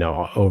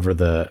 over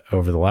the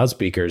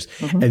loudspeakers,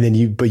 and then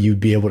you'd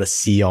be able to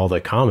see all the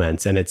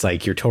comments. And it's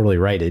like, you're totally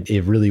right.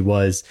 It really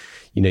was,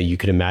 you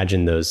could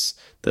imagine those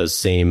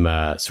same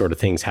sort of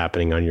things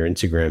happening on your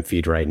Instagram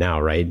feed right now,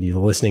 right? You're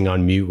listening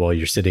on mute while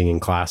you're sitting in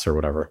class or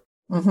whatever.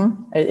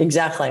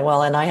 Exactly.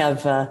 Well, and I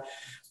have a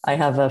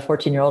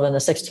 14-year-old and a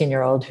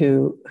 16-year-old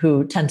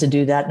who tend to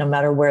do that no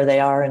matter where they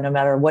are, and no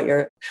matter what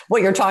you're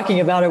talking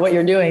about or what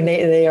you're doing,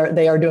 they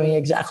are doing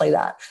exactly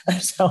that.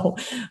 So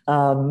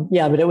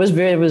but it was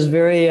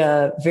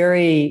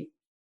very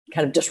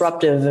kind of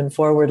disruptive and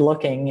forward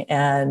looking,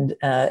 and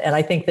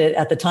I think that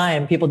at the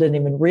time people didn't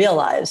even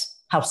realize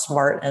how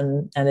smart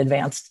and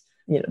advanced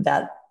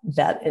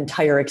that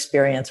entire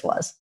experience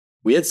was.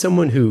 We had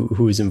someone who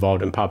was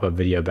involved in pop-up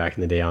video back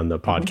in the day on the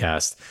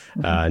podcast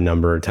a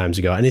number of times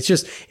ago. And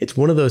it's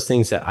one of those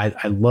things that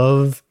I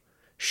love,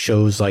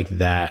 shows like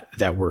that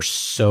were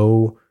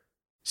so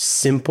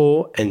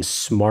simple and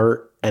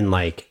smart and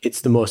like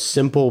it's the most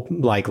simple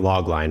like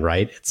log line,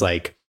 right? It's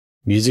like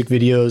music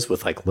videos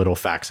with like little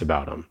facts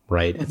about them,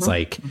 right? It's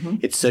like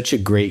it's such a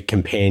great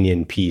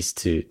companion piece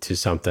to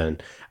something,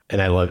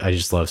 and I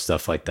just love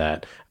stuff like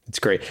that. It's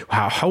great.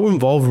 How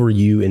involved were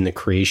you in the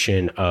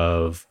creation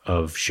of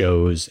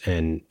shows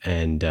and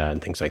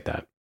things like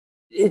that?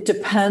 It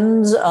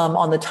depends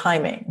on the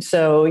timing.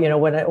 So, you know,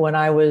 when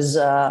I was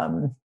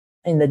in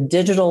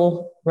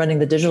running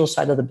the digital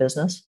side of the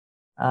business,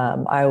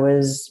 I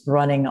was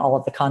running all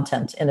of the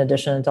content in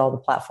addition to all the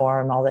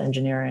platform, all the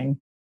engineering.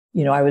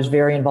 You know, I was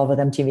very involved with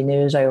MTV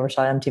News. I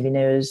oversaw MTV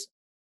News.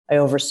 I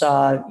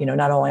oversaw, you know,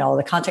 not only all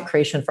the content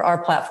creation for our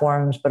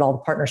platforms, but all the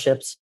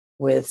partnerships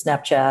with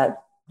Snapchat,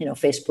 you know,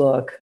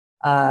 Facebook.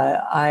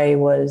 I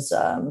was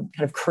kind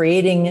of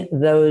creating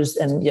those,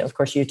 and of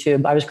course,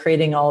 YouTube. I was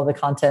creating all of the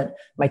content.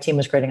 My team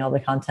was creating all the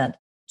content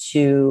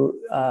to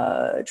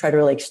try to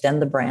really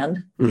extend the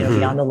brand, you know,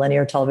 beyond the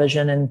linear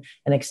television and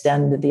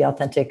extend the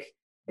authentic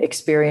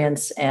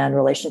experience and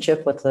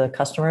relationship with the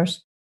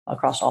customers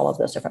across all of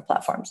those different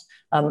platforms.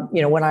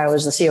 You know, when I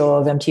was the COO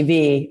of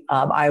MTV,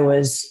 I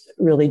was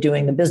really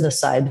doing the business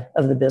side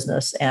of the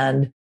business,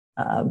 and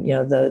you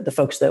know, the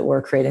folks that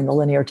were creating the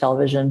linear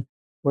television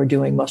were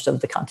doing most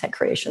of the content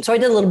creation. So I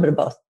did a little bit of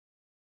both.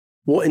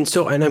 Well,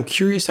 and I'm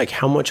curious, like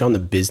how much on the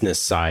business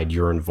side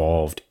you're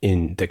involved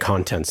in the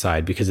content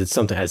side, because it's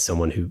something as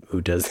someone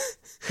who does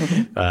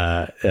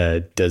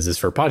does this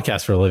for a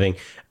podcast for a living.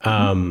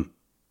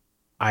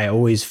 I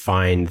always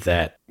find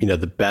that, you know,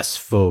 the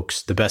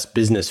best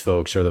business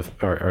folks are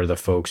the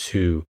folks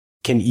who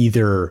can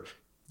either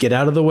get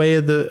out of the way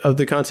of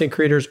the content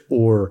creators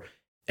or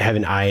have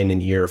an eye and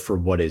an ear for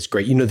what is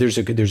great. You know, there's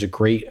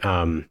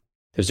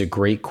a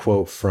great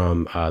quote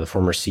from the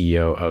former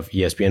CEO of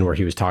ESPN where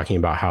he was talking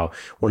about how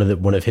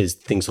one of his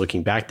things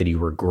looking back that he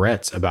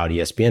regrets about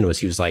ESPN was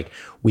he was like,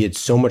 we had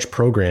so much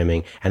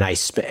programming, and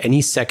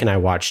any second I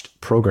watched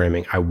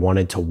programming, I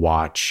wanted to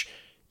watch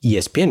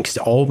ESPN because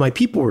all of my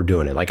people were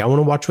doing it. Like, I want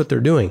to watch what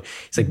they're doing.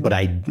 It's like, but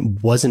I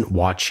wasn't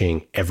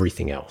watching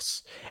everything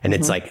else. And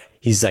it's like,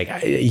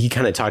 he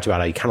kind of talked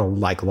about how he kind of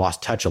like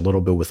lost touch a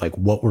little bit with like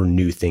what were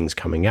new things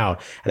coming out.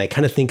 And I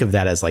kind of think of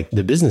that as like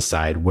the business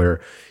side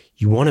where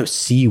you want to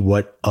see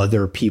what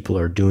other people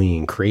are doing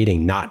and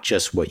creating, not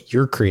just what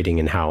you're creating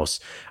in-house,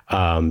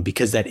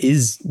 because that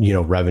is, you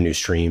know, revenue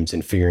streams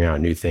and figuring out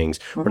new things.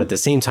 But at the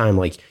same time,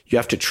 like you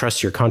have to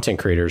trust your content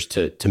creators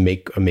to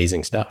make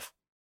amazing stuff.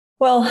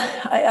 Well,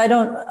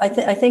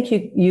 I think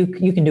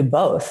you can do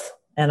both.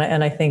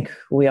 And I think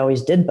we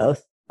always did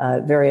both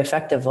very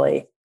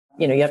effectively.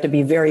 You know, you have to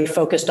be very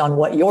focused on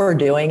what you're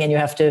doing, and you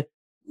have to,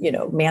 you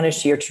know,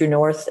 manage to your true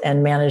north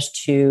and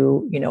manage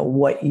to, you know,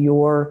 what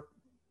your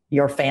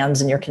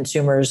fans and your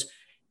consumers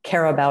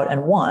care about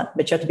and want.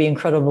 But you have to be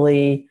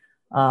incredibly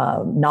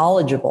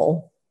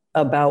knowledgeable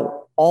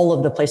about all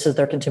of the places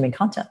they're consuming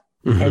content.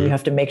 And you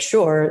have to make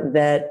sure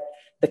that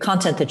the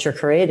content that you're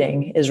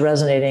creating is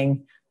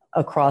resonating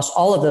across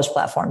all of those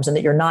platforms, and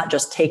that you're not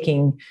just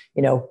taking,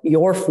 you know,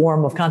 your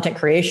form of content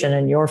creation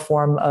and your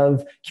form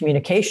of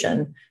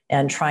communication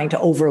and trying to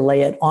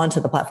overlay it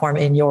onto the platform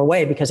in your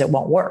way, because it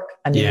won't work.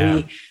 I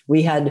mean,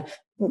 we had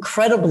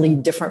incredibly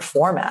different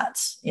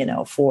formats, you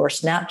know, for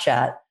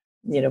Snapchat,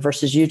 you know,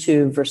 versus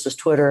YouTube versus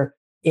Twitter,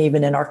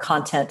 even in our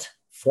content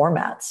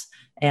formats.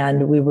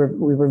 And we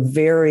were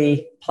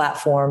very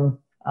platform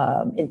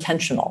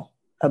intentional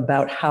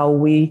about how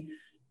we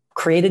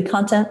created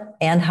content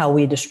and how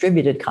we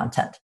distributed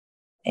content.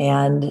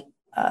 And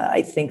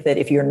I think that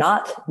if you're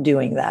not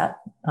doing that,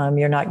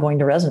 you're not going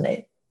to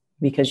resonate,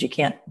 because you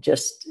can't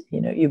just,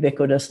 you know,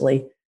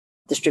 ubiquitously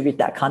distribute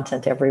that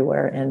content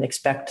everywhere and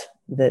expect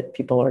that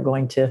people are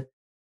going to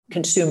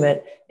consume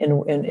it in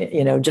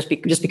you know, just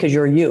because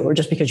you're you, or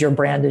just because your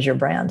brand is your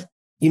brand.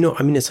 You know,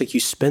 I mean, it's like you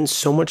spend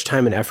so much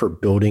time and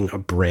effort building a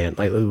brand.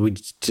 Like we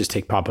just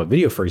take pop-up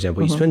video, for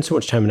example. You spend so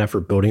much time and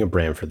effort building a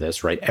brand for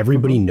this, right?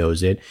 Everybody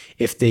knows it.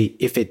 If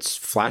it's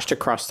flashed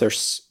across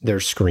their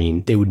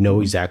screen, they would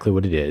know exactly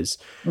what it is.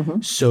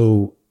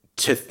 So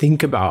to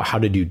think about how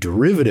to do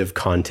derivative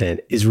content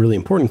is really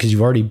important, because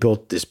you've already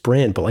built this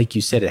brand. But like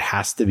you said, it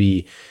has to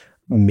be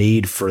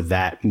made for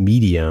that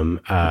medium,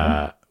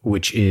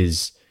 which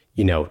is,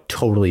 you know,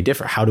 totally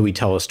different. How do we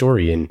tell a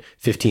story in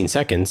 15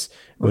 seconds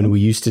when we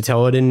used to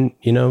tell it in,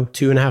 you know,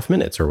 2.5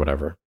 minutes or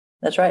whatever?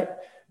 That's right.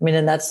 I mean,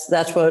 and that's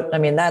what, I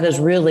mean, that is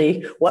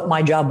really what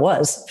my job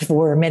was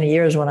for many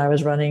years when I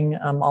was running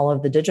all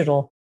of the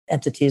digital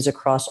entities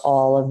across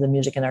all of the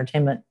music and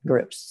entertainment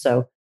groups.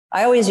 So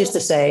I always used to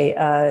say,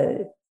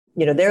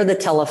 you know, they're the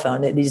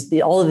telephone.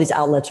 All of these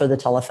outlets are the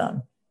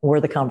telephone. We're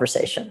the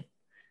conversation,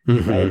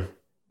 right?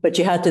 But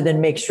you have to then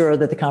make sure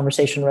that the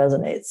conversation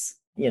resonates,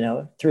 you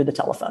know, through the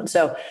telephone.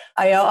 So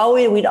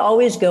we'd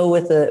always go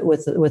with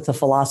the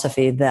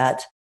philosophy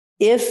that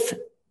if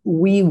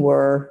we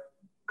were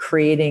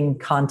creating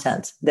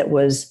content that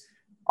was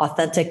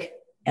authentic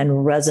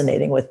and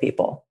resonating with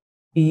people,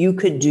 you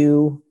could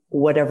do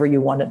whatever you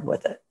wanted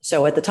with it.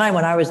 So at the time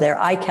when I was there,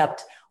 I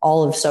kept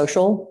all of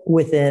social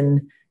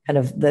within, kind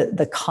of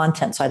the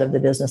content side of the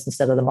business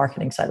instead of the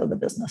marketing side of the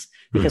business,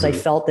 because I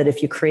felt that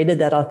if you created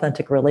that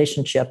authentic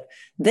relationship,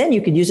 then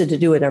you could use it to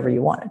do whatever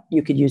you wanted.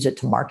 You could use it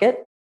to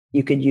market.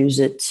 You could use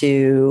it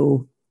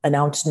to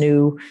announce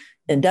new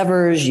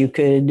endeavors. You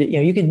could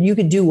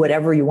do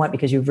whatever you want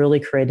because you've really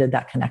created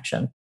that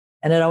connection,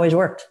 and it always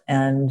worked.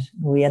 And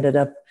we ended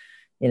up,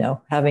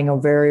 having a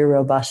very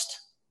robust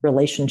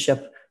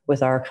relationship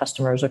with our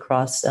customers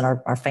across and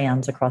our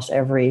fans across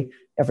every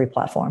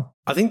platform.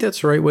 I think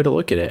that's the right way to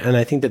look at it. And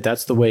I think that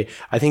that's the way,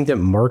 I think that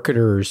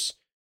marketers,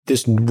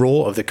 this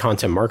role of the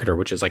content marketer,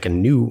 which is like a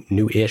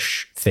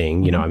new-ish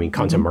thing,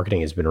 content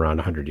marketing has been around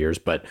 100 years,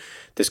 but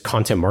this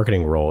content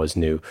marketing role is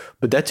new.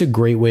 But that's a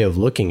great way of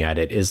looking at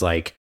it, is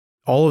like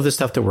all of the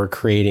stuff that we're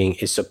creating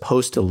is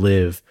supposed to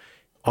live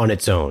on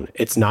its own.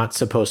 It's not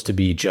supposed to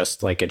be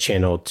just like a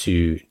channel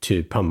to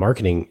pump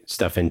marketing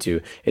stuff into.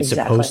 It's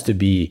supposed to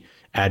be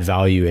add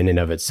value in and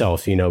of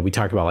itself. We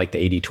talk about like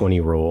the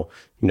 80-20 rule,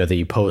 that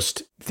you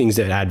post things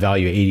that add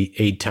value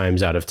 8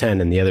 times out of 10,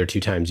 and the other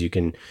 2 times you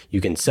can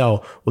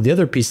sell. Well, the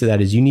other piece of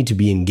that is you need to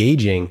be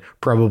engaging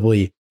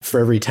probably for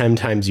every 10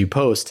 times you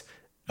post.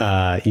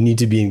 You need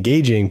to be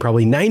engaging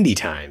probably 90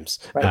 times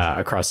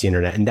across the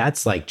internet. And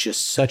that's like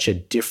just such a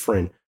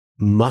different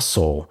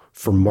muscle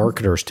for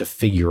marketers to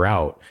figure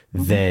out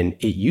than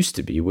it used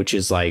to be, which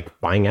is like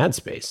buying ad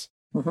space.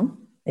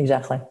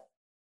 Exactly.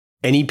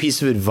 Any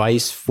piece of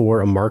advice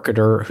for a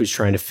marketer who's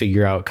trying to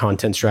figure out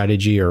content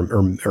strategy or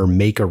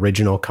make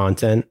original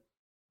content?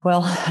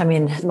 Well, I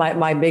mean,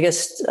 my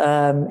biggest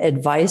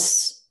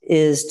advice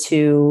is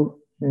to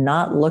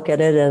not look at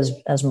it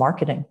as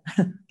marketing.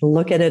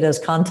 Look at it as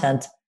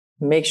content.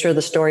 Make sure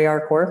the story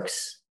arc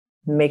works.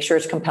 Make sure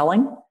it's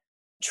compelling.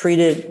 Treat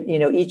it,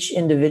 each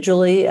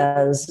individually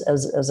as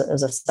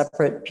a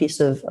separate piece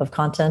of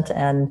content,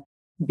 and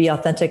be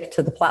authentic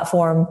to the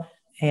platform.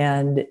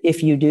 And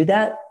if you do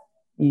that,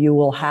 you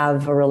will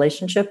have a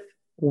relationship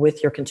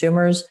with your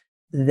consumers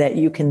that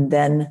you can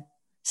then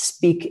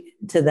speak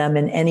to them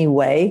in any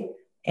way,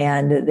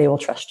 and they will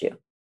trust you.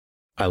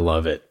 I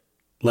love it.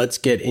 Let's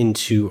get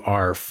into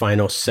our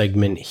final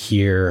segment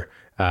here,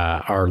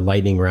 our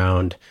lightning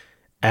round.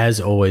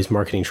 As always,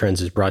 Marketing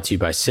Trends is brought to you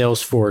by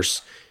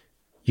Salesforce.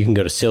 You can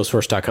go to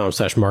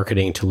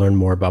salesforce.com/marketing to learn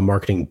more about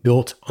marketing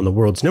built on the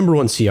world's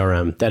 #1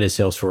 CRM. That is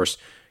Salesforce.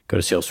 Go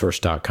to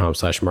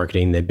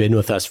salesforce.com/marketing. They've been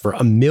with us for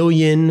 1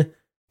 million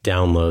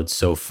downloads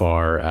so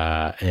far,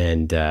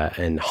 and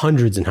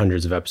hundreds and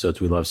hundreds of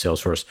episodes. We love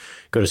Salesforce.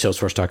 Go to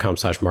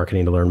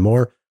salesforce.com/marketing to learn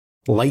more.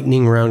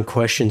 Lightning round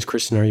questions.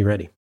 Kristen, are you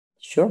ready?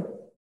 Sure.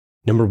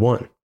 Number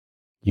 1,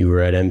 you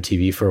were at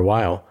MTV for a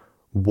while.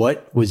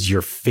 What was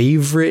your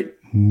favorite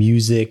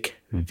music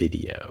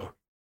video?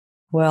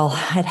 Well,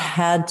 it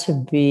had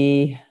to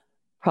be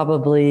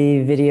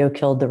probably Video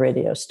Killed the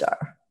Radio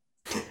Star.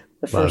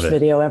 The first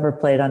video ever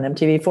played on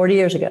MTV 40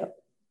 years ago.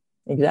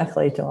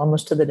 Exactly,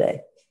 almost to the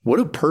day. What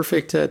a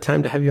perfect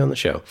time to have you on the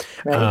show.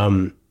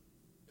 Right.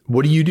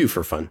 What do you do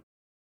for fun?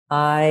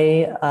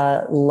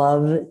 I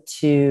love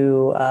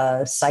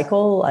to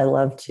cycle.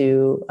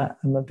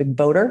 I'm a big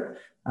boater,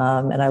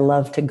 and I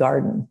love to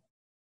garden.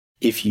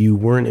 If you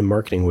weren't in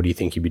marketing, what do you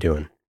think you'd be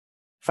doing?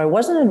 If I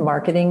wasn't in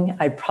marketing,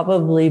 I'd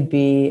probably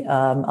be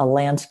a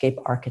landscape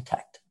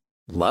architect.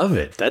 Love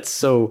it.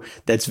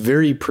 That's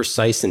very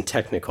precise and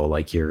technical,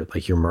 like your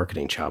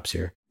marketing chops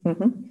here.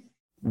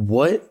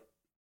 What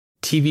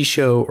TV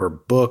show or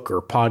book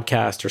or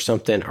podcast or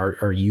something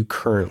are you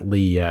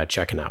currently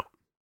checking out?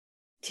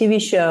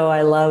 TV show,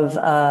 I love.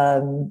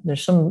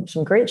 There's some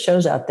great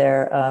shows out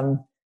there.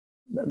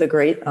 The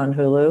Great on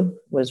Hulu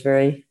was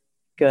very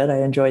good. I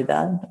enjoyed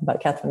that, about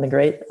Catherine the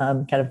Great.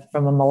 Kind of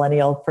from a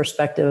millennial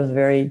perspective,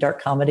 very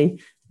dark comedy.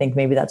 I think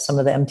maybe that's some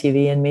of the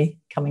MTV in me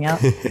coming out.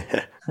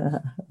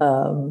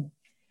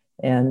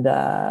 And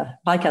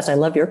podcast, I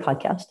love your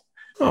podcast.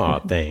 Oh,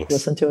 thanks.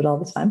 Listen to it all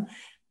the time.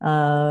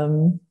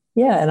 And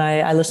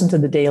I listen to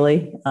The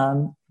Daily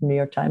from New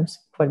York Times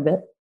quite a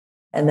bit.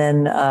 And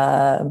then,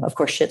 of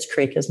course, Schitt's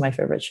Creek is my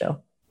favorite show.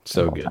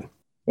 So good.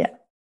 Yeah.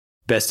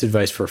 Best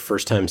advice for a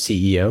first-time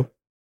CEO?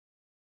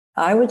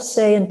 I would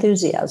say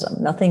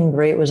enthusiasm. Nothing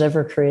great was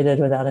ever created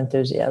without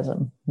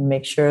enthusiasm.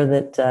 Make sure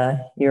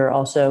that you're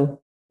also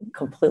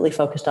completely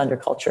focused on your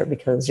culture,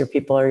 because your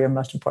people are your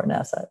most important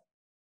asset.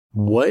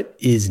 What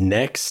is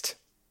next?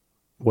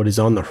 What is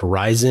on the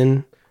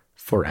horizon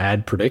for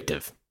Ad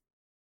Predictive?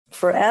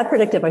 For Ad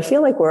Predictive, I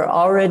feel like we're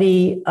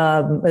already,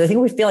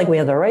 we feel like we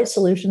have the right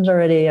solutions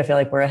already. I feel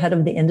like we're ahead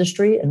of the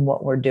industry in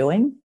what we're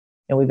doing.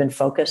 And we've been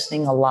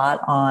focusing a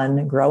lot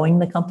on growing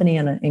the company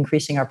and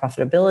increasing our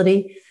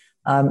profitability.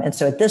 And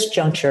so at this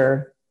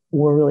juncture,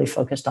 we're really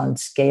focused on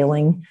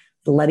scaling,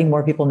 letting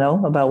more people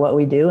know about what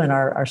we do and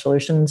our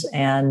solutions,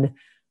 and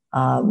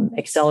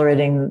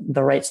accelerating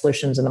the right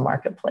solutions in the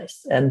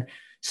marketplace. And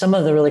some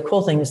of the really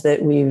cool things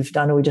that we've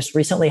done, we just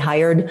recently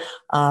hired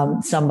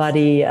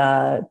somebody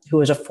who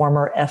was a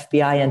former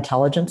FBI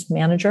intelligence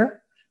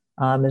manager.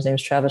 His name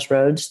is Travis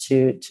Rhodes,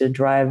 to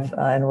drive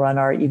and run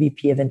our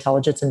EVP of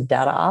intelligence and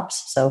data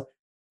ops. So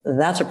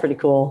that's a pretty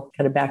cool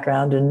kind of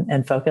background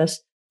and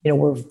focus.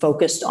 We're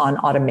focused on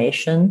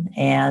automation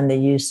and the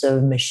use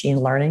of machine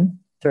learning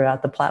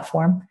throughout the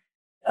platform.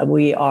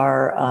 We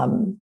are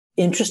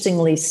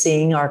interestingly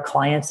seeing our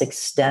clients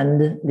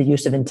extend the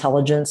use of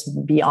intelligence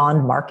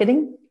beyond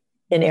marketing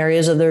in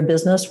areas of their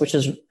business, which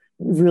is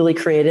really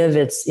creative.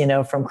 It's,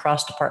 from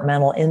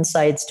cross-departmental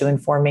insights to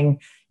informing,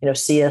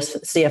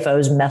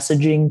 CFOs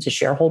messaging to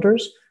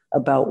shareholders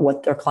about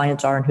what their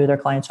clients are and who their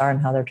clients are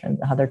and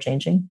how they're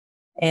changing.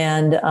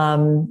 And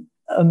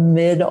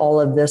amid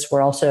all of this,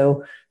 we're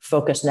also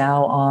focused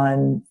now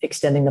on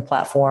extending the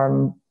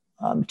platform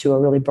to a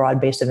really broad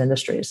base of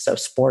industries. So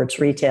sports,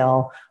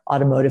 retail,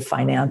 automotive,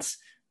 finance.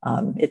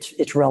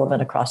 It's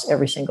relevant across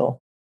every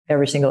single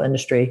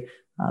industry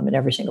and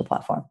every single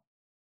platform.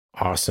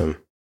 Awesome.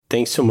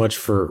 Thanks so much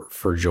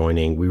for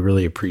joining. We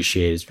really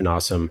appreciate it. It's been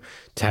awesome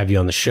to have you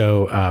on the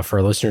show. For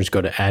our listeners,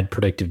 go to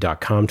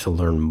adpredictive.com to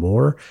learn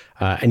more.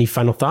 Any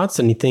final thoughts?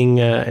 Anything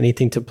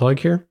to plug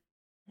here?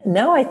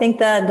 No, I think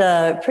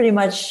that pretty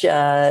much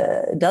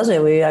does it.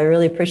 I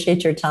really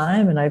appreciate your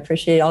time, and I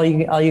appreciate all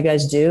you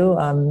guys do.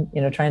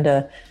 Trying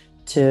to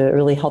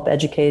really help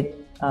educate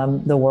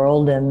the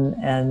world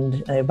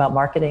and about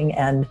marketing.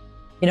 And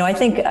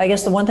I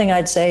guess the one thing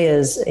I'd say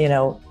is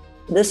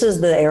this is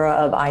the era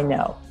of I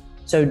know.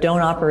 So don't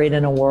operate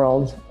in a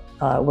world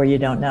where you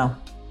don't know.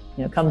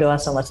 Come to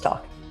us and let's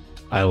talk.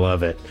 I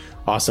love it.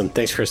 Awesome.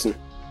 Thanks, Kristen.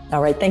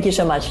 All right. Thank you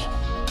so much.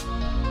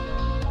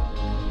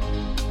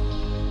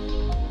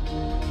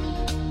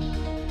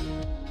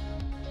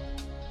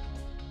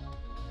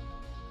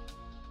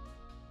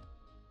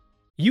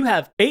 You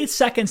have 8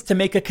 seconds to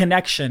make a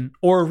connection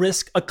or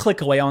risk a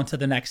click away onto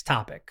the next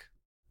topic.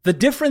 The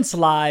difference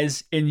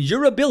lies in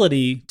your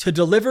ability to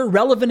deliver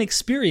relevant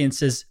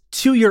experiences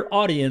to your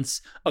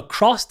audience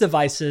across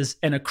devices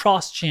and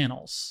across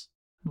channels.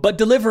 But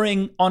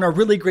delivering on a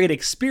really great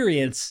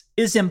experience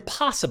is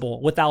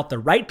impossible without the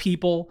right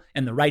people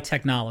and the right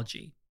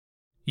technology.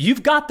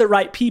 You've got the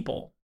right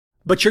people,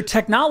 but your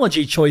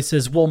technology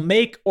choices will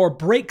make or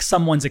break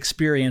someone's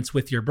experience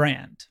with your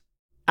brand.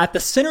 At the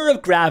center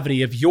of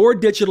gravity of your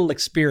digital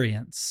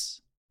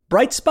experience,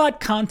 Brightspot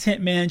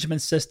Content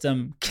Management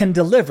System can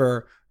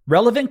deliver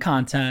relevant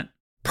content,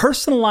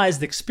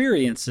 personalized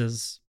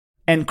experiences,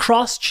 and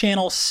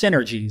cross-channel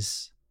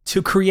synergies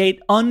to create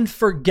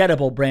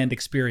unforgettable brand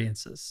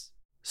experiences,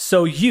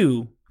 so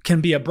you can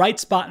be a bright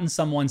spot in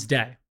someone's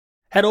day.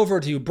 Head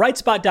over to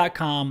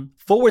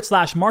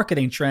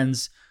brightspot.com/marketing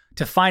trends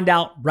to find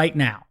out right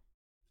now.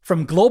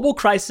 From global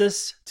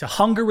crisis to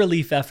hunger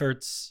relief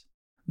efforts,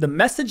 the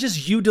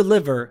messages you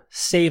deliver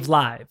save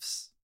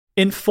lives,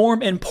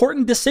 inform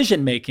important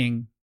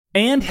decision-making,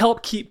 and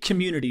help keep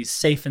communities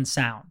safe and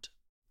sound.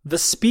 The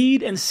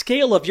speed and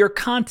scale of your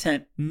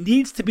content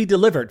needs to be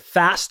delivered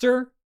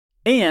faster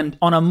and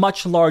on a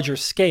much larger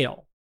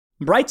scale.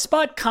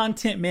 Brightspot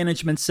Content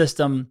Management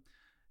System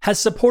has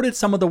supported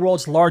some of the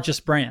world's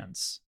largest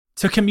brands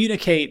to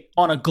communicate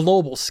on a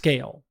global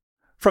scale.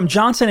 From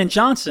Johnson &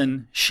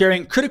 Johnson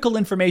sharing critical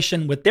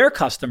information with their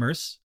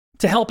customers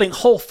to helping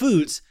Whole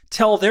Foods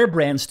tell their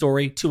brand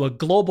story to a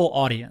global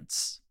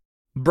audience.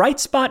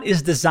 Brightspot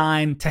is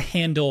designed to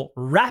handle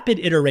rapid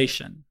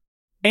iteration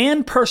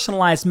and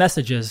personalized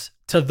messages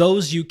to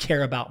those you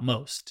care about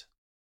most.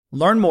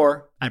 Learn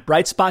more at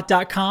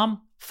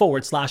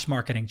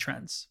brightspot.com/marketing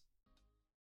trends.